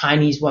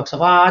Chinese works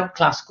of art,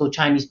 classical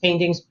Chinese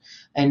paintings,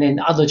 and then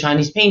other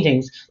Chinese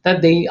paintings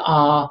that they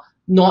are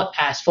not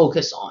as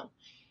focused on.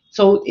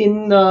 So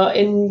in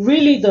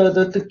really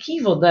the key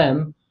for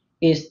them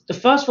is the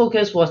first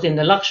focus was in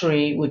the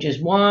luxury, which is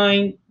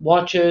wine,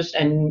 watches,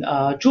 and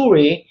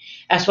jewelry,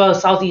 as well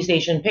as Southeast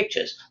Asian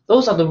pictures.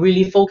 Those are the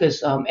really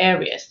focused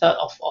areas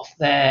of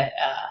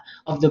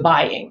the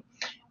buying.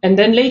 And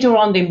then later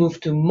on, they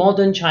moved to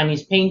modern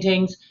Chinese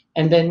paintings,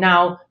 and then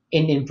now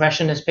in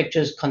impressionist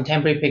pictures,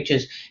 contemporary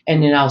pictures,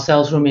 and in our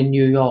sales room in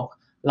New York,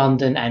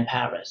 London, and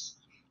Paris.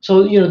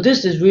 So,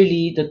 this is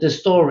really the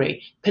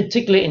story,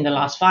 particularly in the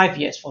last 5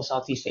 years for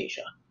Southeast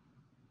Asia.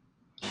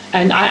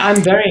 And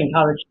I'm very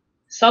encouraged.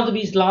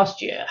 Sotheby's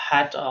last year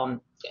had,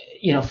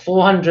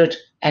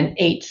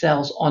 408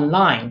 sales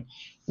online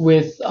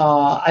with,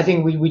 I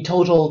think we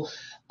total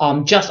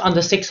just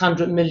under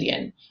 600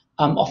 million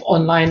of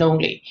online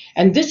only.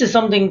 And this is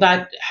something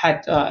that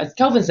had, as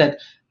Kelvin said,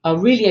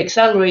 really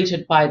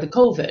accelerated by the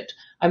COVID.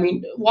 I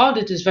mean, while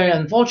it is very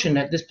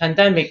unfortunate, this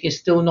pandemic is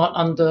still not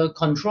under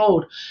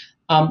control,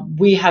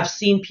 we have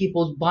seen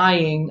people's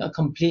buying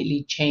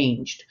completely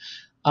changed.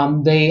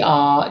 They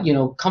are,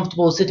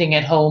 comfortable sitting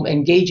at home,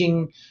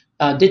 engaging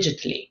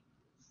digitally.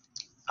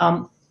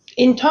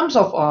 In terms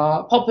of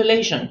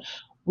population,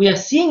 we are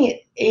seeing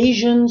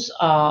Asians,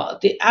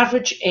 the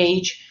average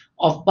age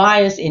of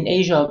buyers in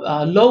Asia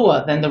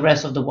lower than the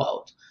rest of the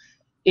world.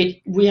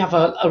 We have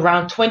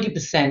around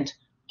 20%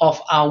 of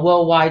our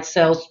worldwide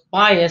sales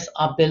buyers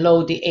are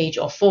below the age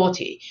of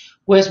 40,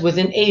 whereas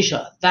within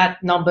Asia,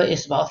 that number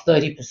is about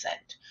 30%.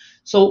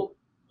 So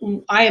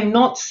I am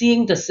not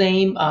seeing the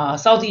same.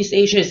 Southeast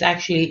Asia is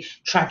actually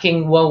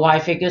tracking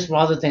worldwide figures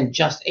rather than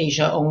just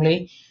Asia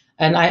only.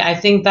 And I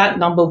think that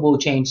number will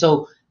change.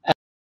 So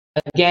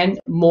again,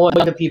 more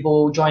other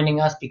people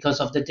joining us because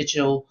of the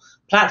digital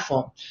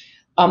platform.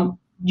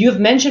 You've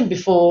mentioned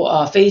before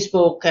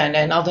Facebook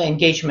and other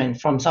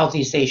engagement from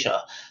Southeast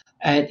Asia.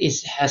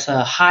 Has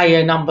a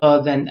higher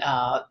number than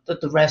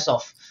the rest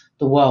of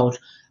the world.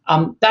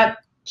 That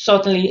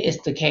certainly is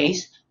the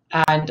case.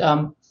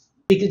 And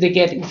they're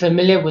getting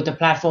familiar with the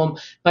platform,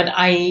 but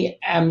I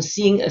am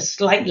seeing a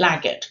slight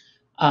laggard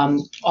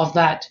of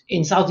that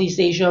in Southeast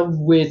Asia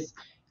with,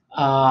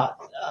 let's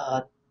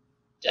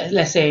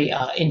say,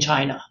 in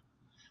China.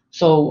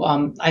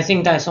 So I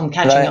think there's some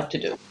catching up to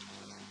do.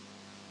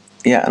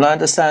 Yeah, and I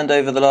understand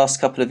over the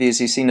last couple of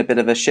years you've seen a bit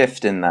of a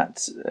shift in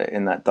that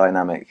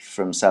dynamic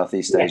from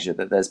Southeast Asia,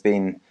 that there's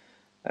been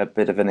a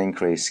bit of an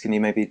increase. Can you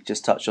maybe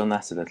just touch on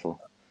that a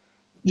little?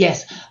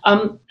 Yes.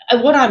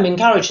 What I'm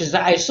encouraged is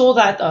that I saw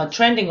that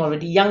trending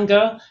already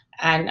younger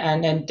and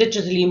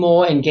digitally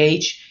more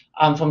engaged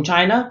from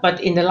China.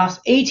 But in the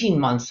last 18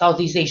 months,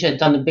 Southeast Asia had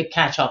done a big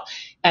catch up.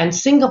 And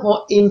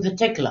Singapore in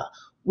particular,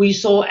 we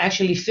saw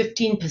actually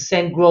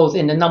 15% growth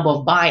in the number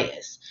of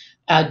buyers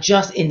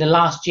just in the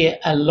last year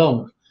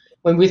alone.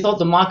 When we thought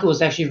the market was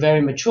actually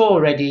very mature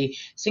already,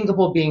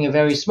 Singapore being a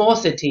very small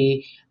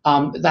city,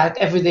 that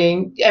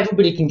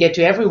everybody can get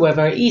to everywhere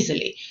very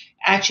easily.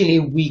 Actually,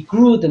 we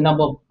grew the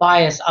number of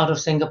buyers out of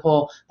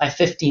Singapore by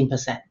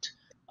 15%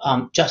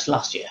 just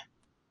last year.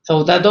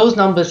 So those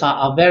numbers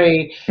are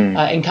very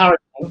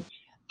encouraging.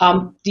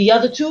 The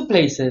other two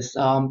places,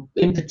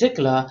 in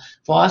particular,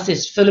 for us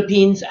is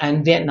Philippines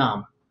and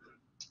Vietnam.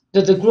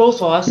 The growth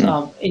for us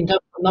in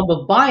terms of number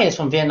of buyers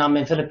from Vietnam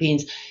and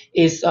Philippines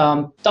is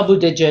double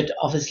digit,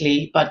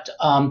 obviously, but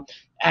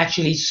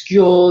actually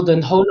skew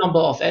the whole number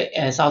of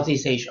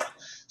Southeast Asia.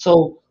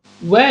 So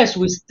whereas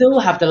we still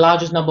have the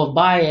largest number of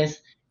buyers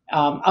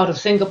out of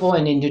Singapore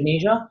and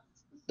Indonesia,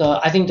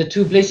 I think the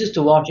two places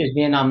to watch is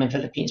Vietnam and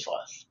Philippines for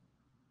us.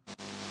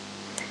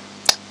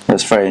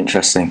 That's very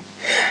interesting.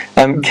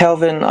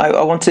 Kelvin,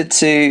 I wanted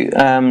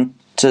to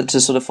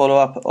sort of follow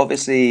up,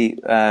 obviously,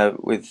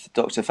 with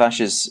Dr.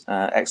 Fasche's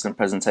excellent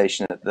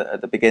presentation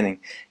at the beginning.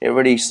 It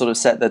really sort of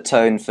set the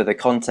tone for the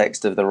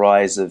context of the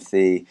rise of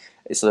the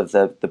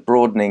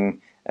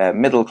broadening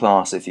middle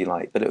class, if you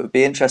like. But it would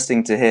be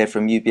interesting to hear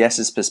from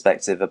UBS's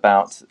perspective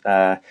about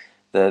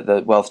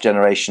the wealth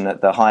generation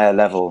at the higher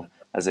level,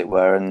 as it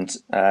were, and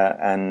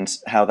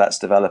how that's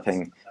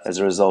developing as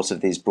a result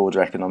of these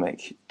broader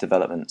economic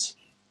developments.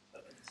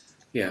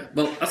 Yeah,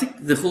 well, I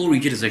think the whole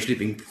region is actually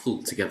being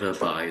pulled together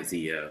by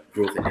the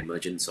growth and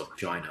emergence of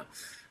China.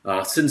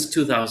 Since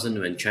 2000,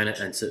 when China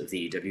entered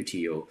the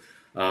WTO,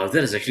 that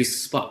has actually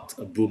sparked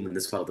a boom in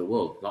this part of the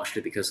world,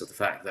 largely because of the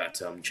fact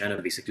that China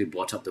basically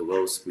bought up the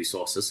world's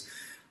resources.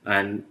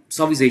 And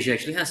Southeast Asia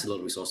actually has a lot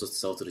of resources to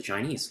sell to the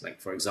Chinese. Like,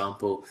 for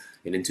example,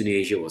 in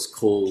Indonesia was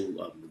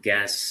coal,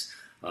 gas,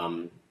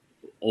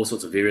 all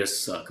sorts of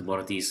various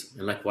commodities,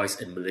 and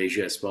likewise in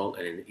Malaysia as well,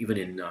 and even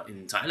in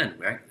Thailand,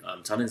 right?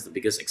 Thailand is the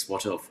biggest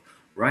exporter of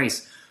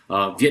rice.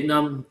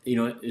 Vietnam,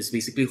 is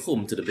basically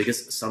home to the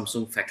biggest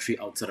Samsung factory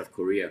outside of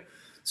Korea.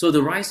 So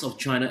the rise of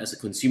China as a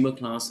consumer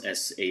class,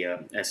 as a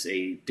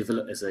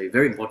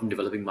very important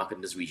developing market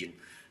in this region,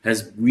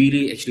 has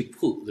really actually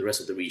pulled the rest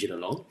of the region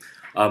along,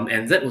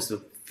 and that was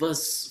the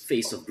first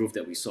phase of growth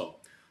that we saw.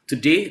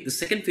 Today, the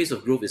second phase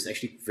of growth is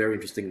actually very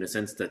interesting in the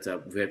sense that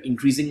we have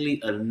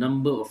increasingly a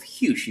number of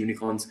huge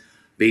unicorns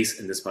based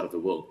in this part of the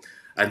world.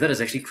 And that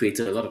has actually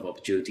created a lot of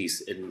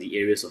opportunities in the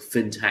areas of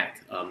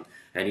fintech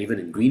and even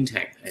in green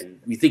tech. And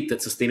we think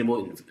that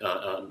sustainable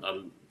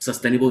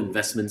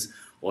investments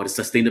or the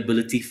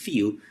sustainability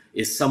field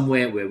is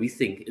somewhere where we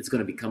think it's going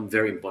to become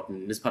very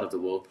important in this part of the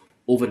world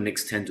over the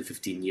next 10 to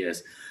 15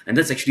 years. And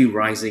that's actually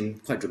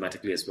rising quite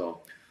dramatically as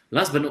well.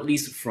 Last but not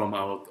least, from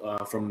a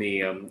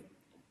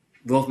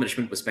wealth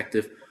management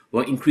perspective,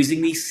 we're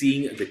increasingly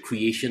seeing the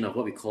creation of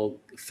what we call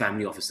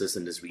family offices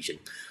in this region.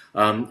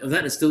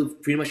 That is still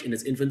pretty much in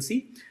its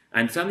infancy,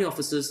 and family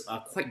offices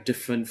are quite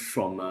different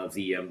from I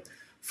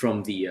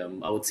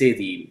would say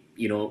the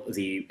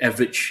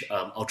average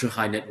ultra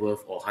high net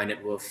worth or high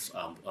net worth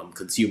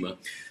consumer,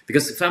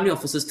 because family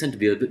offices tend to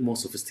be a bit more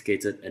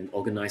sophisticated and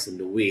organized in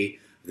the way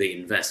they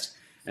invest.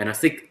 And I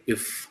think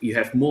if you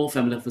have more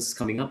family offices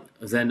coming up,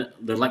 then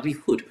the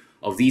likelihood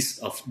of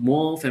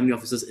more family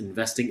offices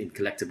investing in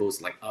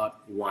collectibles like art,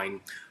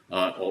 wine,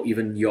 or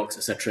even yachts,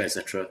 etc.,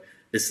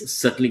 is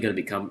certainly going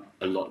to become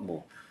a lot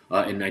more.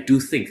 And I do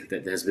think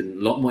that there's been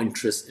a lot more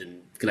interest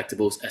in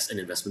collectibles as an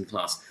investment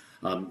class,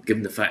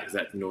 given the fact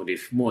that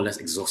they've more or less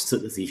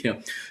exhausted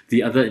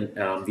the other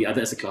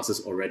asset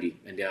classes already,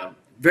 and they are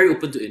very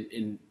open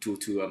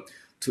to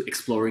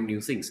exploring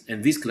new things.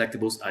 And these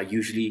collectibles are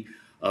usually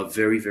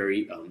very,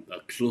 very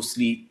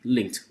closely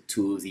linked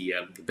to the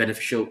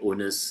beneficial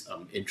owner's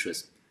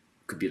interest.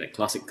 Could be like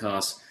classic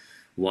cars,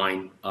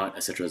 wine, art,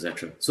 etc.,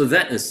 etc. So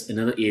that is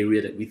another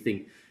area that we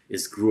think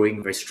is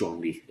growing very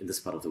strongly in this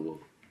part of the world.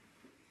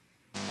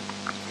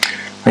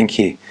 Thank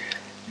you.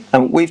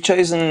 We've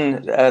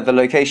chosen the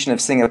location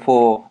of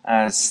Singapore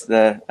as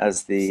the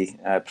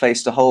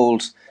place to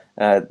hold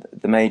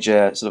the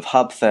major sort of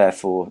hub there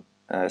for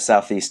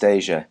Southeast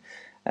Asia.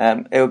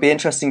 It would be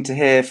interesting to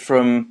hear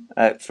from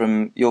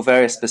your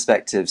various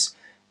perspectives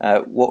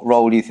what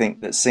role you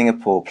think that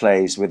Singapore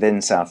plays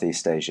within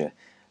Southeast Asia,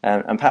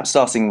 and perhaps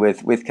starting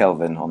with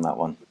Kelvin on that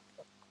one.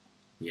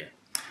 Yeah,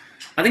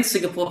 I think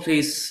Singapore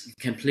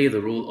can play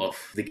the role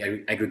of the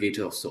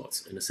aggregator of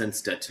sorts, in the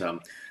sense that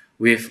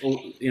we have,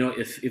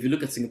 if you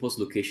look at Singapore's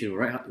location,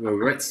 we're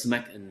right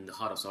smack in the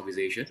heart of Southeast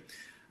Asia,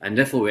 and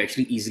therefore we're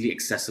actually easily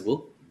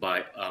accessible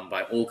by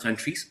all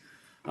countries.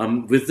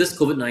 With this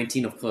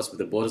COVID-19, of course, with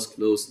the borders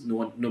closed,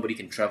 nobody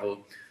can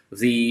travel.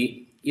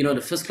 The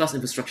first class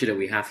infrastructure that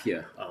we have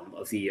here,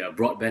 of the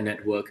broadband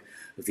network,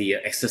 the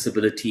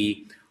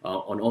accessibility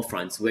on all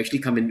fronts, will actually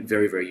come in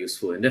very, very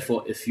useful. And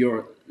therefore,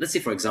 let's say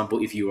for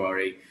example, if you're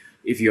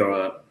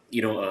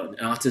an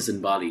artist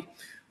in Bali,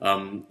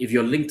 if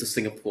you're linked to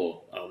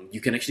Singapore,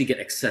 you can actually get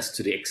access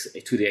to the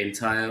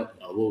entire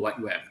World Wide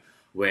Web,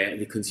 where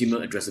the consumer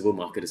addressable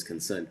market is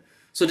concerned.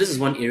 So this is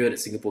one area that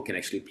Singapore can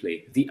actually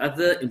play. The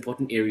other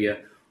important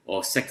area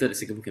or sector that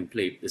Singapore can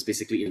play is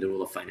basically in the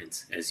role of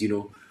finance. As you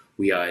know,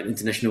 we are an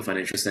international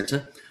financial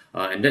center,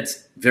 and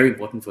that's very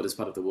important for this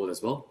part of the world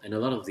as well. And a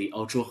lot of the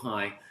ultra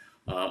high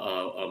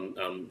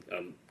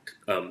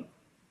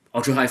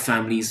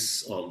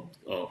families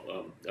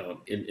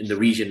in the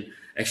region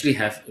actually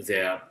have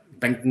their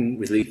banking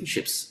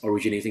relationships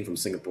originating from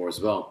Singapore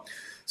as well.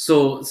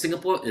 So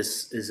Singapore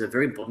is a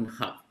very important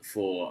hub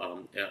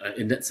for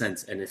in that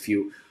sense. And if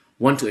you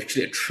want to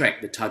actually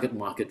attract the target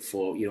market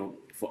for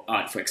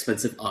art, for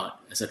expensive art,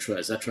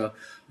 etc.,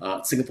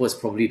 Singapore is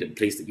probably the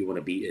place that you want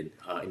to be in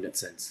that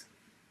sense.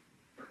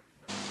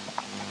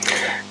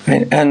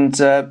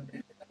 And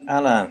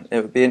Alain,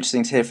 it would be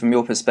interesting to hear from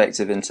your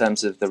perspective in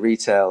terms of the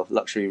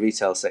luxury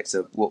retail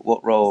sector,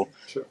 what role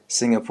Sure.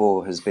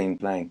 Singapore has been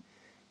playing.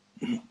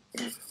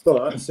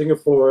 Well,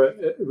 Singapore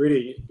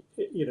really,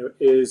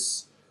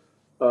 is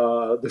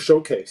the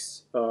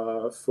showcase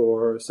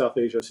for South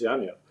Asia,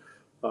 Oceania.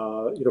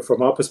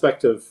 From our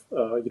perspective,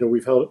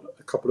 we've held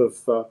a couple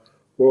of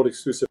world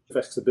exclusive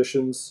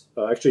exhibitions.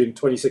 Actually, in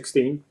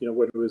 2016,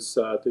 when it was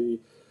the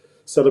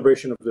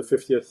celebration of the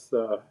 50th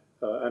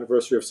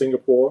anniversary of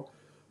Singapore,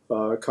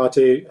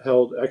 Cartier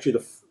held actually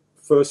the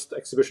first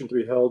exhibition to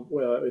be held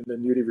in the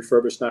newly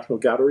refurbished National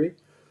Gallery.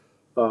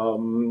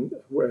 And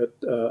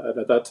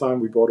at that time,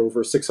 we brought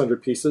over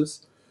 600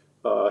 pieces,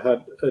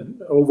 had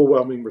an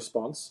overwhelming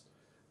response.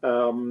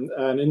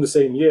 And in the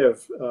same year,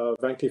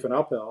 Van Cleef &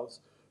 Arpels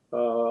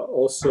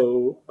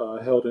also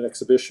held an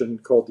exhibition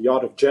called The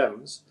Art of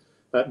Gems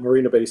at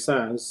Marina Bay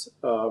Sands,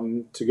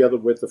 together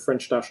with the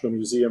French National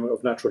Museum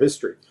of Natural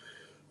History.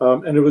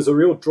 And it was a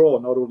real draw,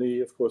 not only,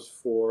 of course,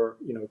 for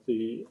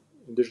the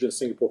indigenous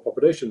Singapore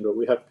population, but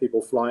we had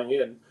people flying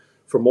in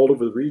from all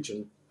over the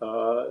region,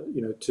 for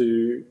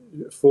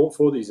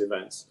these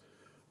events.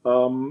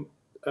 And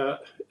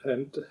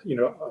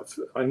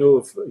I know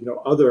of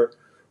other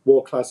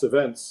world-class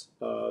events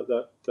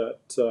that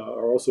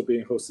are also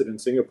being hosted in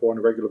Singapore on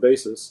a regular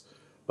basis.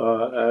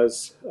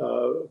 as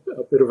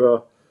a bit of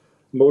a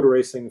motor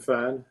racing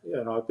fan.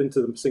 I've been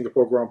to the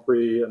Singapore Grand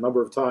Prix a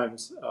number of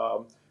times,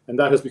 and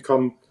that has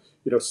become,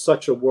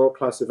 such a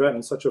world-class event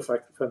and such a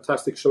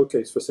fantastic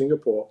showcase for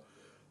Singapore.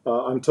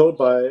 I'm told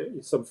by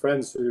some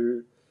friends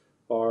who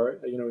are,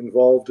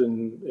 involved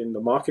in the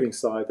marketing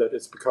side that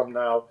it's become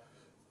now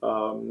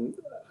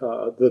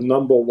the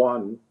number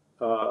one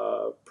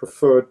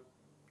preferred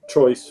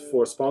choice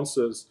for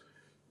sponsors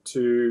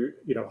to,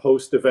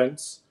 host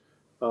events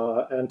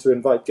and to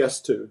invite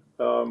guests to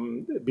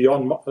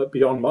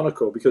beyond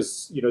Monaco,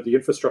 because the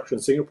infrastructure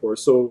in Singapore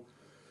is so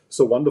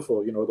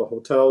wonderful. The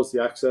hotels,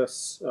 the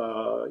access,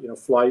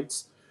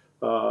 flights,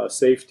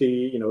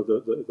 safety,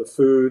 the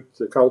food,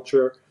 the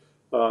culture.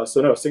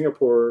 So no,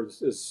 Singapore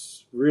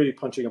is really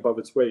punching above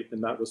its weight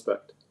in that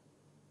respect.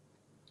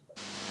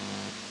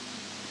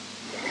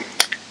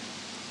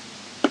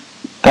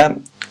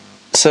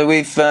 So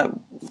we've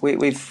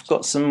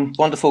got some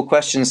wonderful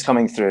questions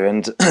coming through,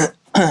 and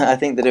I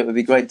think that it would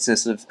be great to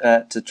sort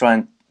of to try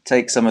and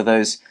take some of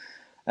those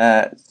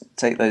to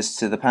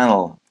the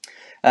panel.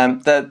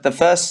 The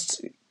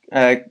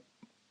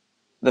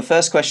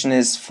first question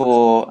is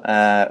for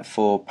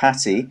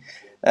Patti.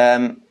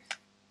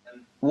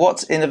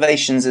 What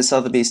innovations is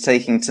Sotheby's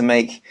taking to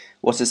make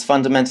what is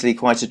fundamentally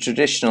quite a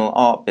traditional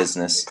art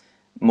business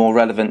more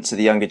relevant to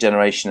the younger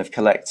generation of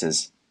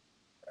collectors?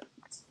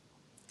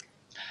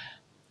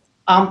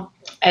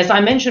 As I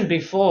mentioned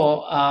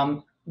before,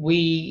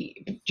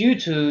 due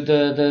to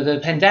the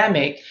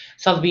pandemic,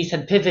 Sotheby's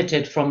had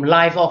pivoted from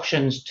live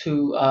auctions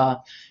to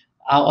our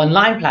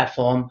online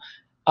platform.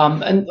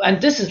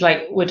 And this is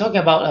like, we're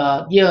talking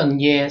about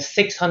year-on-year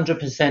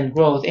 600%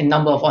 growth in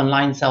number of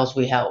online sales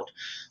we held.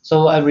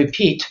 So I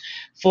repeat,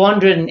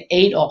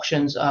 408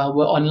 auctions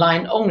were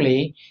online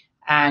only,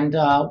 and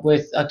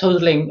with a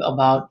totaling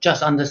about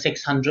just under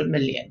 600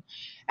 million.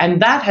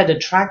 And that had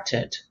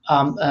attracted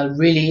a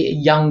really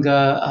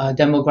younger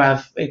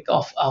demographic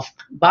of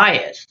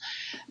buyers.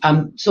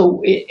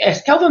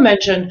 As Kelvin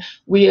mentioned,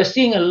 we are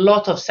seeing a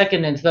lot of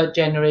second and third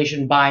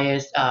generation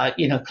buyers,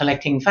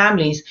 collecting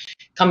families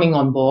coming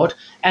on board,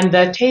 and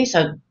their tastes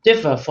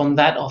differ from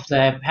that of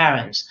their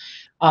parents.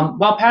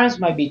 While parents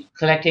might be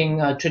collecting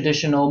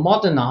traditional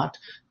modern art,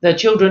 the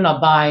children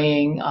are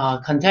buying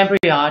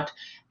contemporary art,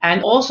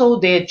 and also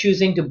they're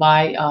choosing to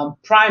buy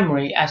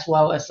primary as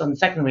well as on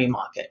secondary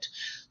market.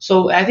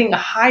 So I think a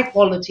high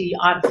quality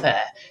art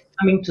fair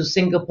coming to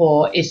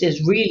Singapore is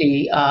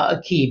really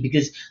a key,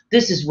 because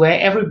this is where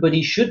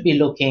everybody should be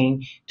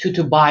looking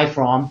to buy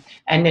from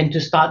and then to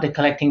start the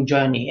collecting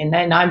journey. And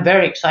then I'm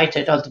very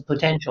excited of the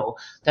potential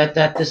that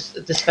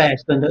this fair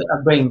is going to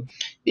bring.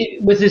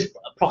 With this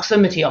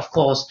proximity, of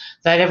course,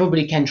 that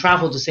everybody can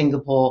travel to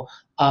Singapore.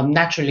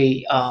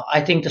 Naturally,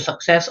 I think the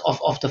success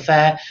of the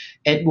fair,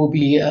 it will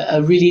be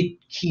a really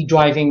key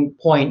driving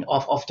point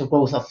of the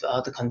growth of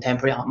the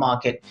contemporary art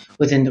market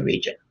within the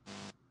region.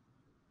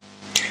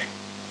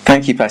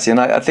 Thank you, Patti. And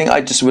I think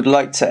I just would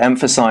like to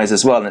emphasise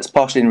as well, and it's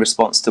partially in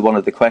response to one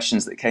of the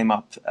questions that came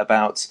up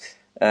about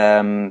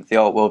the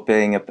art world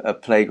being a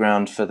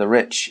playground for the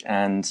rich,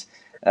 and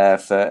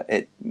for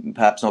it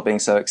perhaps not being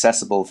so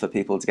accessible for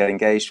people to get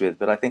engaged with.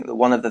 But I think that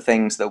one of the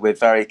things that we're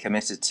very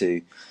committed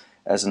to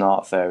as an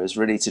art fair is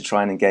really to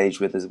try and engage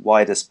with as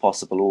widest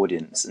possible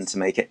audience and to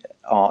make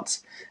art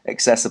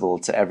accessible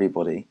to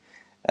everybody.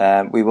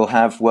 We will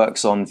have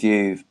works on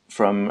view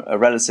from a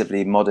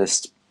relatively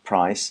modest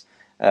price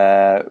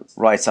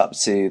right up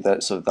to the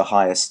sort of the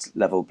highest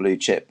level blue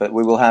chip, but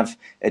we will have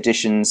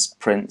editions,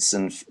 prints,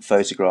 and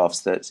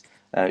photographs that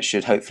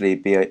should hopefully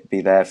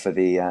be there for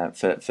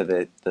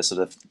the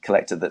sort of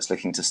collector that's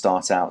looking to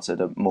start out at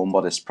a more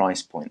modest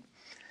price point.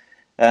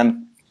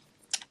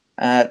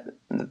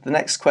 The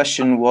next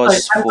question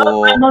was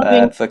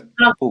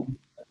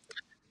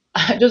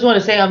I just want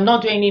to say I'm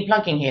not doing any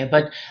plugging here,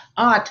 but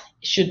art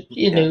should,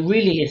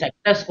 really is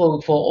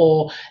accessible for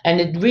all, and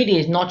it really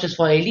is not just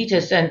for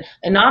elitists. And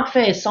an art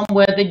fair is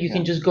somewhere that you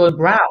can just go and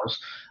browse.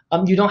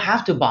 You don't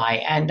have to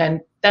buy, and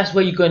then that's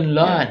where you go and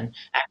learn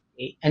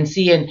actually and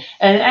see. And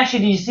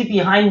actually, you see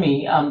behind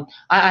me, I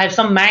have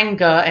some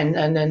manga and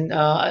then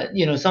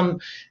some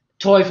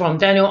toy from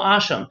Daniel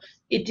Ashram.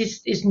 It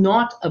is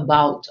not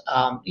about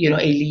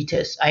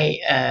elitists.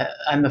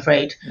 I'm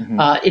afraid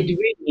it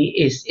really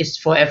is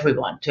for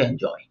everyone to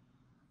enjoy.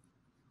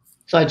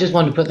 So I just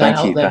want to put that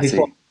out there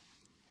before.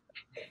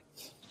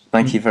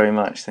 Thank you very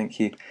much. Thank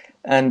you.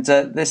 And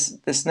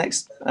this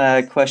next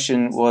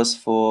question was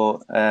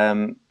for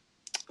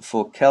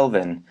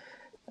Kelvin,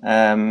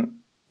 and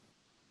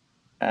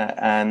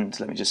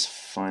let me just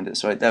find it.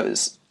 Sorry, that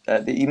was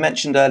you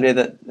mentioned earlier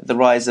that the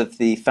rise of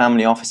the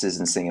family offices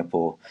in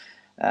Singapore.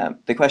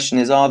 The question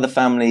is, are the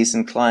families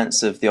and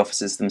clients of the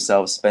offices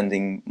themselves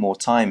spending more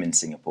time in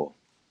Singapore?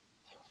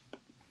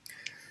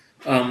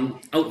 I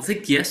would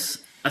think yes.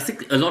 I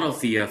think a lot of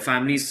the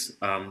families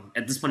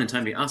at this point in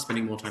time, they are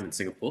spending more time in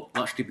Singapore,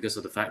 largely because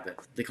of the fact that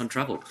they can't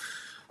travel.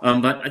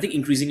 But I think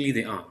increasingly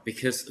they are,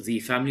 because the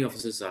family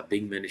offices are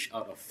being managed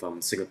out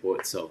of Singapore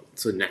itself.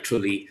 So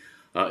naturally,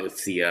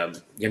 if the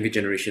younger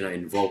generation are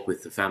involved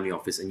with the family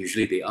office, and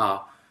usually they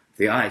are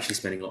actually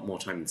spending a lot more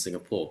time in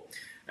Singapore.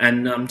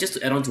 And just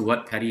to add on to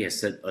what Patti has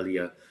said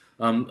earlier,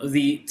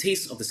 the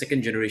taste of the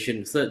second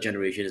generation, third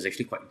generation is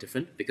actually quite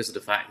different because of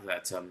the fact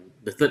that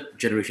the third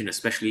generation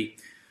especially,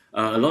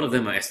 a lot of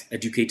them are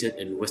educated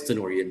in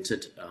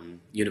Western-oriented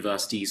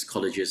universities,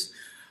 colleges,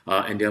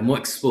 and they're more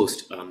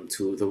exposed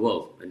to the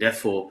world. And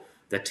therefore,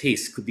 their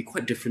taste could be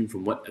quite different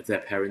from what their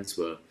parents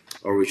were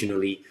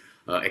originally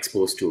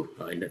exposed to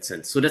in that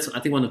sense. So that's, I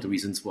think, one of the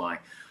reasons why.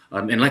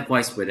 And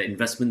likewise, where the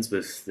investments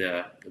with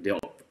their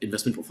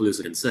investment portfolios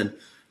are concerned,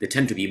 they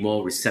tend to be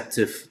more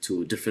receptive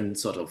to different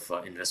sort of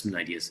investment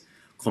ideas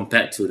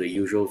compared to the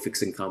usual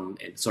fixed income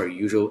and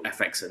usual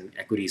FX and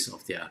equities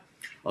of their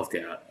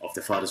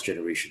father's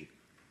generation.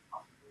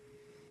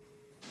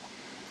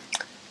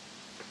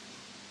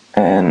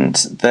 And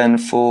then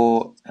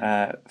for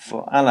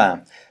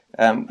Alain,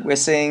 we're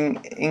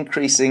seeing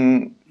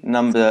increasing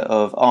number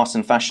of art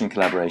and fashion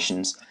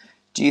collaborations.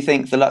 Do you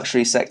think the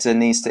luxury sector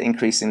needs to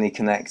increasingly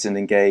connect and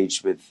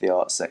engage with the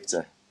art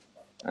sector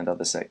and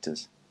other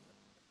sectors?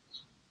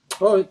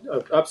 Oh,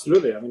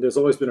 absolutely. I mean, there's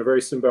always been a very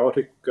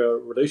symbiotic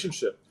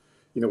relationship.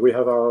 We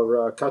have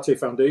our Cartier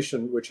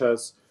Foundation, which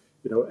has,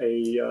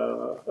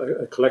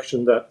 a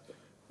collection that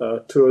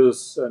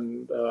tours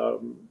and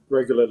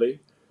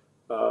regularly.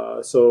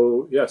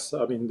 So yes,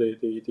 I mean,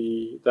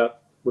 that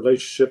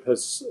relationship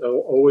has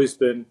always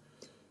been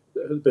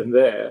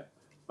there,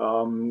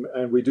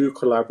 and we do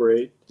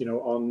collaborate,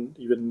 on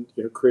even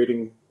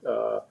creating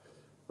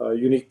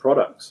unique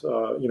products.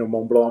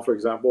 Mont Blanc, for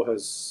example,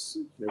 has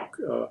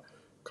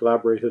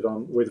collaborated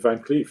with Van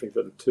Cleef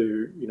even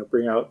to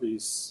bring out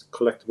these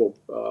collectible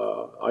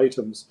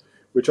items,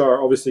 which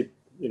are obviously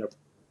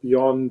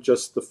beyond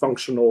just the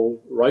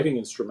functional writing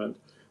instrument.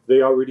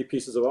 They are really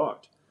pieces of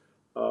art.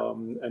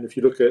 And if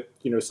you look at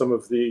some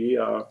of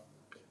the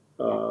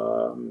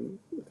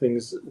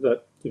things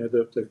that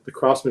the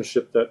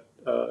craftsmanship that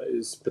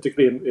is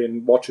particularly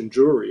in watch and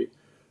jewelry,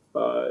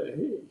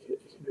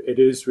 it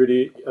is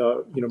really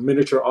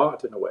miniature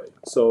art in a way.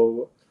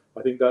 So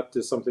I think that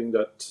is something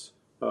that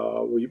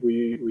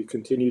we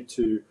continue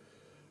to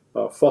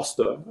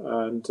foster,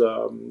 and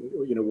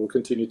we'll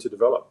continue to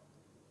develop.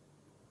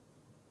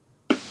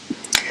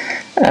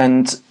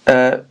 And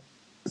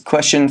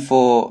question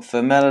for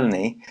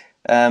Melanie.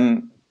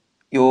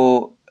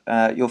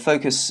 Your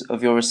focus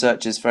of your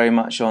research is very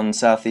much on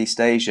Southeast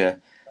Asia.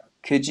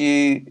 Could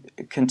you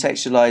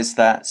contextualize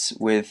that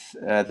with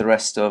the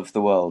rest of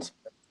the world?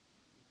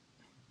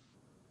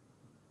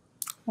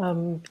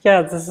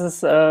 Yeah, this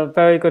is a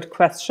very good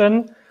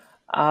question.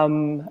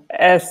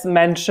 As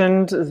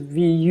mentioned,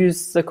 we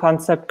use the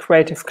concept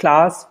creative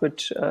class,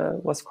 which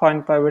was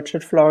coined by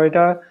Richard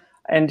Florida,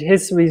 and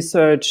his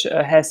research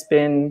has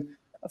been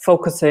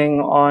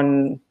focusing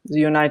on the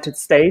United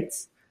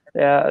States.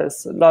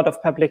 There's a lot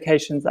of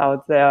publications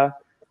out there.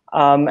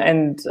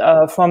 And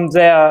from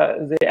there,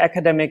 the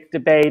academic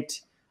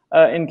debate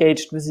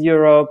engaged with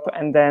Europe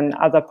and then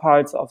other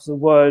parts of the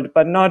world,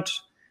 but not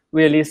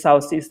really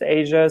Southeast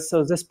Asia.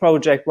 So this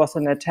project was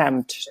an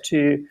attempt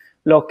to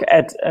look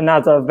at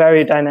another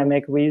very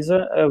dynamic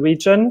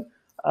region.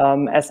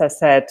 As I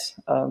said,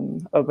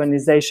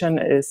 urbanization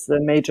is the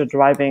major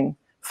driving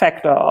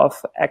factor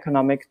of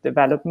economic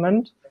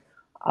development.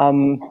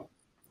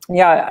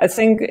 Yeah, I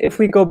think if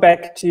we go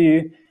back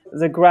to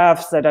the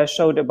graphs that I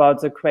showed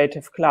about the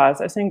creative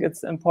class, I think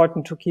it's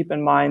important to keep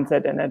in mind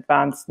that in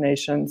advanced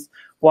nations,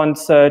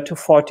 1/3 to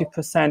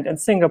 40%, in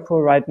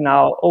Singapore right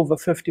now, over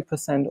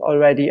 50%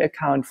 already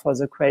account for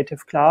the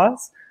creative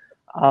class.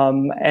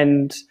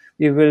 And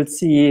we will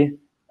see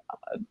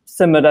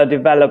similar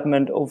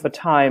development over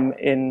time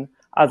in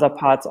other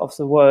parts of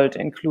the world,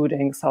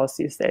 including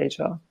Southeast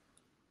Asia.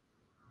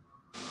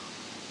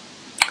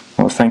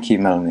 Well, thank you,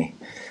 Melanie.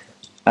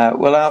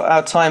 Well,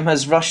 our time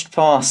has rushed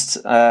past,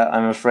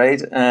 I'm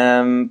afraid,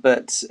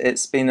 but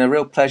it's been a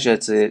real pleasure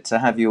to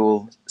have you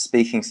all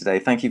speaking today.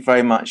 Thank you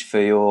very much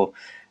for your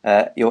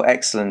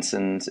excellent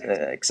and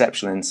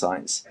exceptional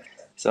insights.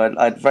 So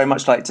I'd very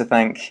much like to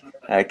thank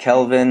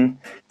Kelvin,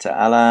 to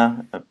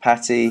Alain,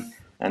 Patti,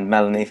 and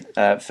Melanie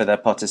for their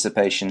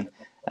participation.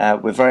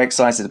 We're very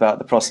excited about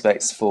the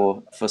prospects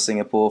for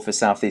Singapore, for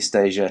Southeast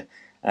Asia,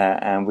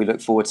 and we look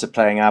forward to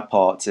playing our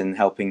part in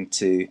helping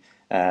to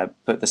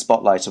put the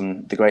spotlight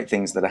on the great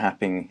things that are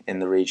happening in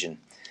the region.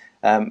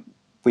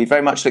 We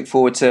very much look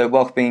forward to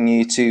welcoming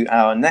you to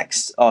our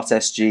next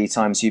ArtSG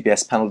times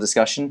UBS panel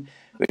discussion,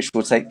 which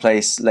will take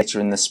place later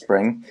in the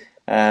spring.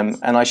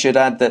 And I should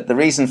add that the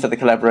reason for the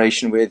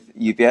collaboration with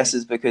UBS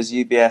is because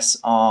UBS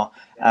are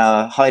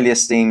our highly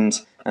esteemed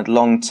and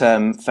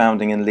long-term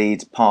founding and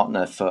lead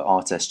partner for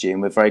ArtSG,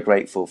 and we're very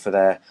grateful for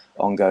their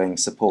ongoing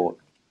support.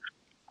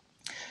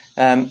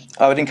 I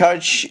would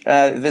encourage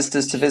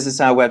visitors to visit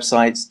our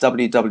website,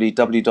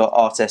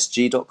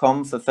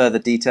 www.artsg.com, for further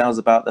details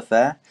about the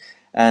fair,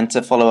 and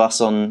to follow us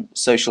on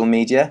social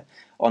media,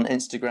 on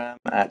Instagram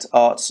at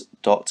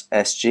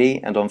art.sg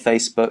and on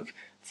Facebook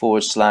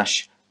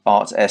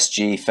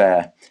 /ArtSG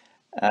Fair.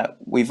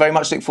 We very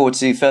much look forward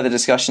to further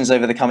discussions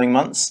over the coming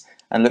months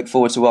and look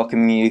forward to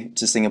welcoming you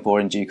to Singapore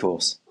in due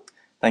course.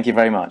 Thank you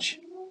very much.